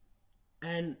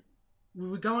 and we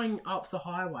were going up the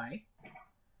highway.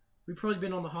 We'd probably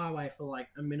been on the highway for like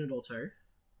a minute or two.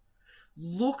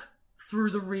 Look through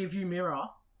the rearview mirror.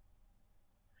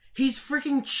 He's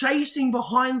freaking chasing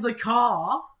behind the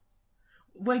car.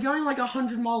 We're going like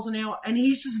 100 miles an hour, and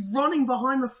he's just running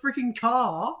behind the freaking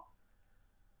car.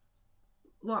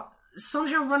 Like,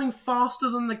 somehow running faster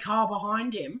than the car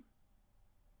behind him.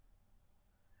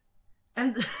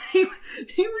 And he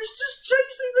was just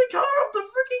chasing the car up the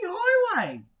freaking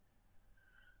highway.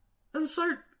 And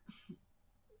so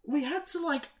we had to,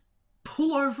 like,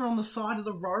 pull over on the side of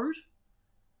the road.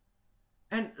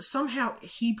 And somehow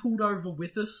he pulled over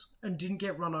with us and didn't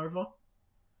get run over.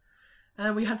 And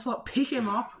then we had to, like, pick him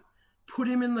up, put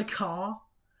him in the car,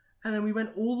 and then we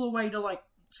went all the way to, like,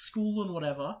 school and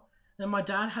whatever. And my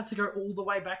dad had to go all the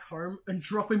way back home and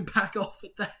drop him back off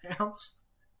at the house.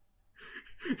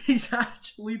 He's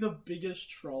actually the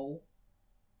biggest troll.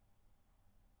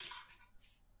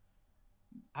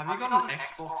 Have you got an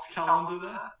Xbox calendar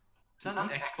there? Is that an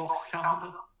Xbox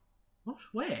calendar? What?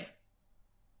 Where?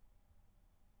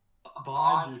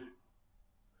 Behind you.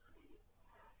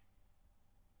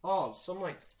 Oh, some,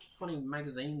 like, funny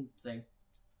magazine thing.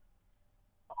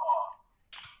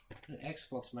 An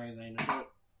Xbox magazine. I got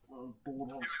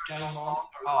bored on. Game on.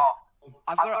 Oh,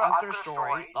 I've got a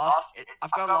story.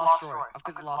 I've got a last story. I've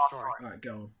got the last story. Alright,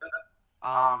 go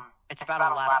It's about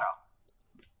a ladder.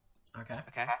 on. Okay.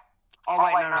 Okay. Oh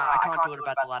wait, no, I can't do it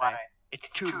about the ladder. It's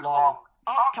too long.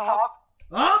 Up top.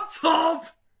 Up top!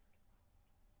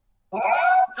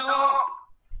 Oh!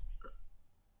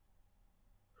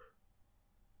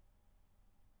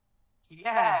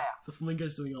 Yeah. The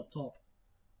flamingo's doing up top.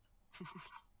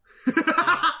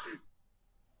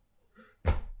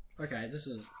 Okay, this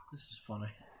is funny.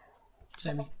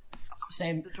 Sam,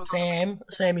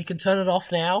 you can turn it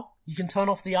off now. You can turn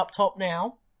off the up top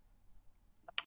now.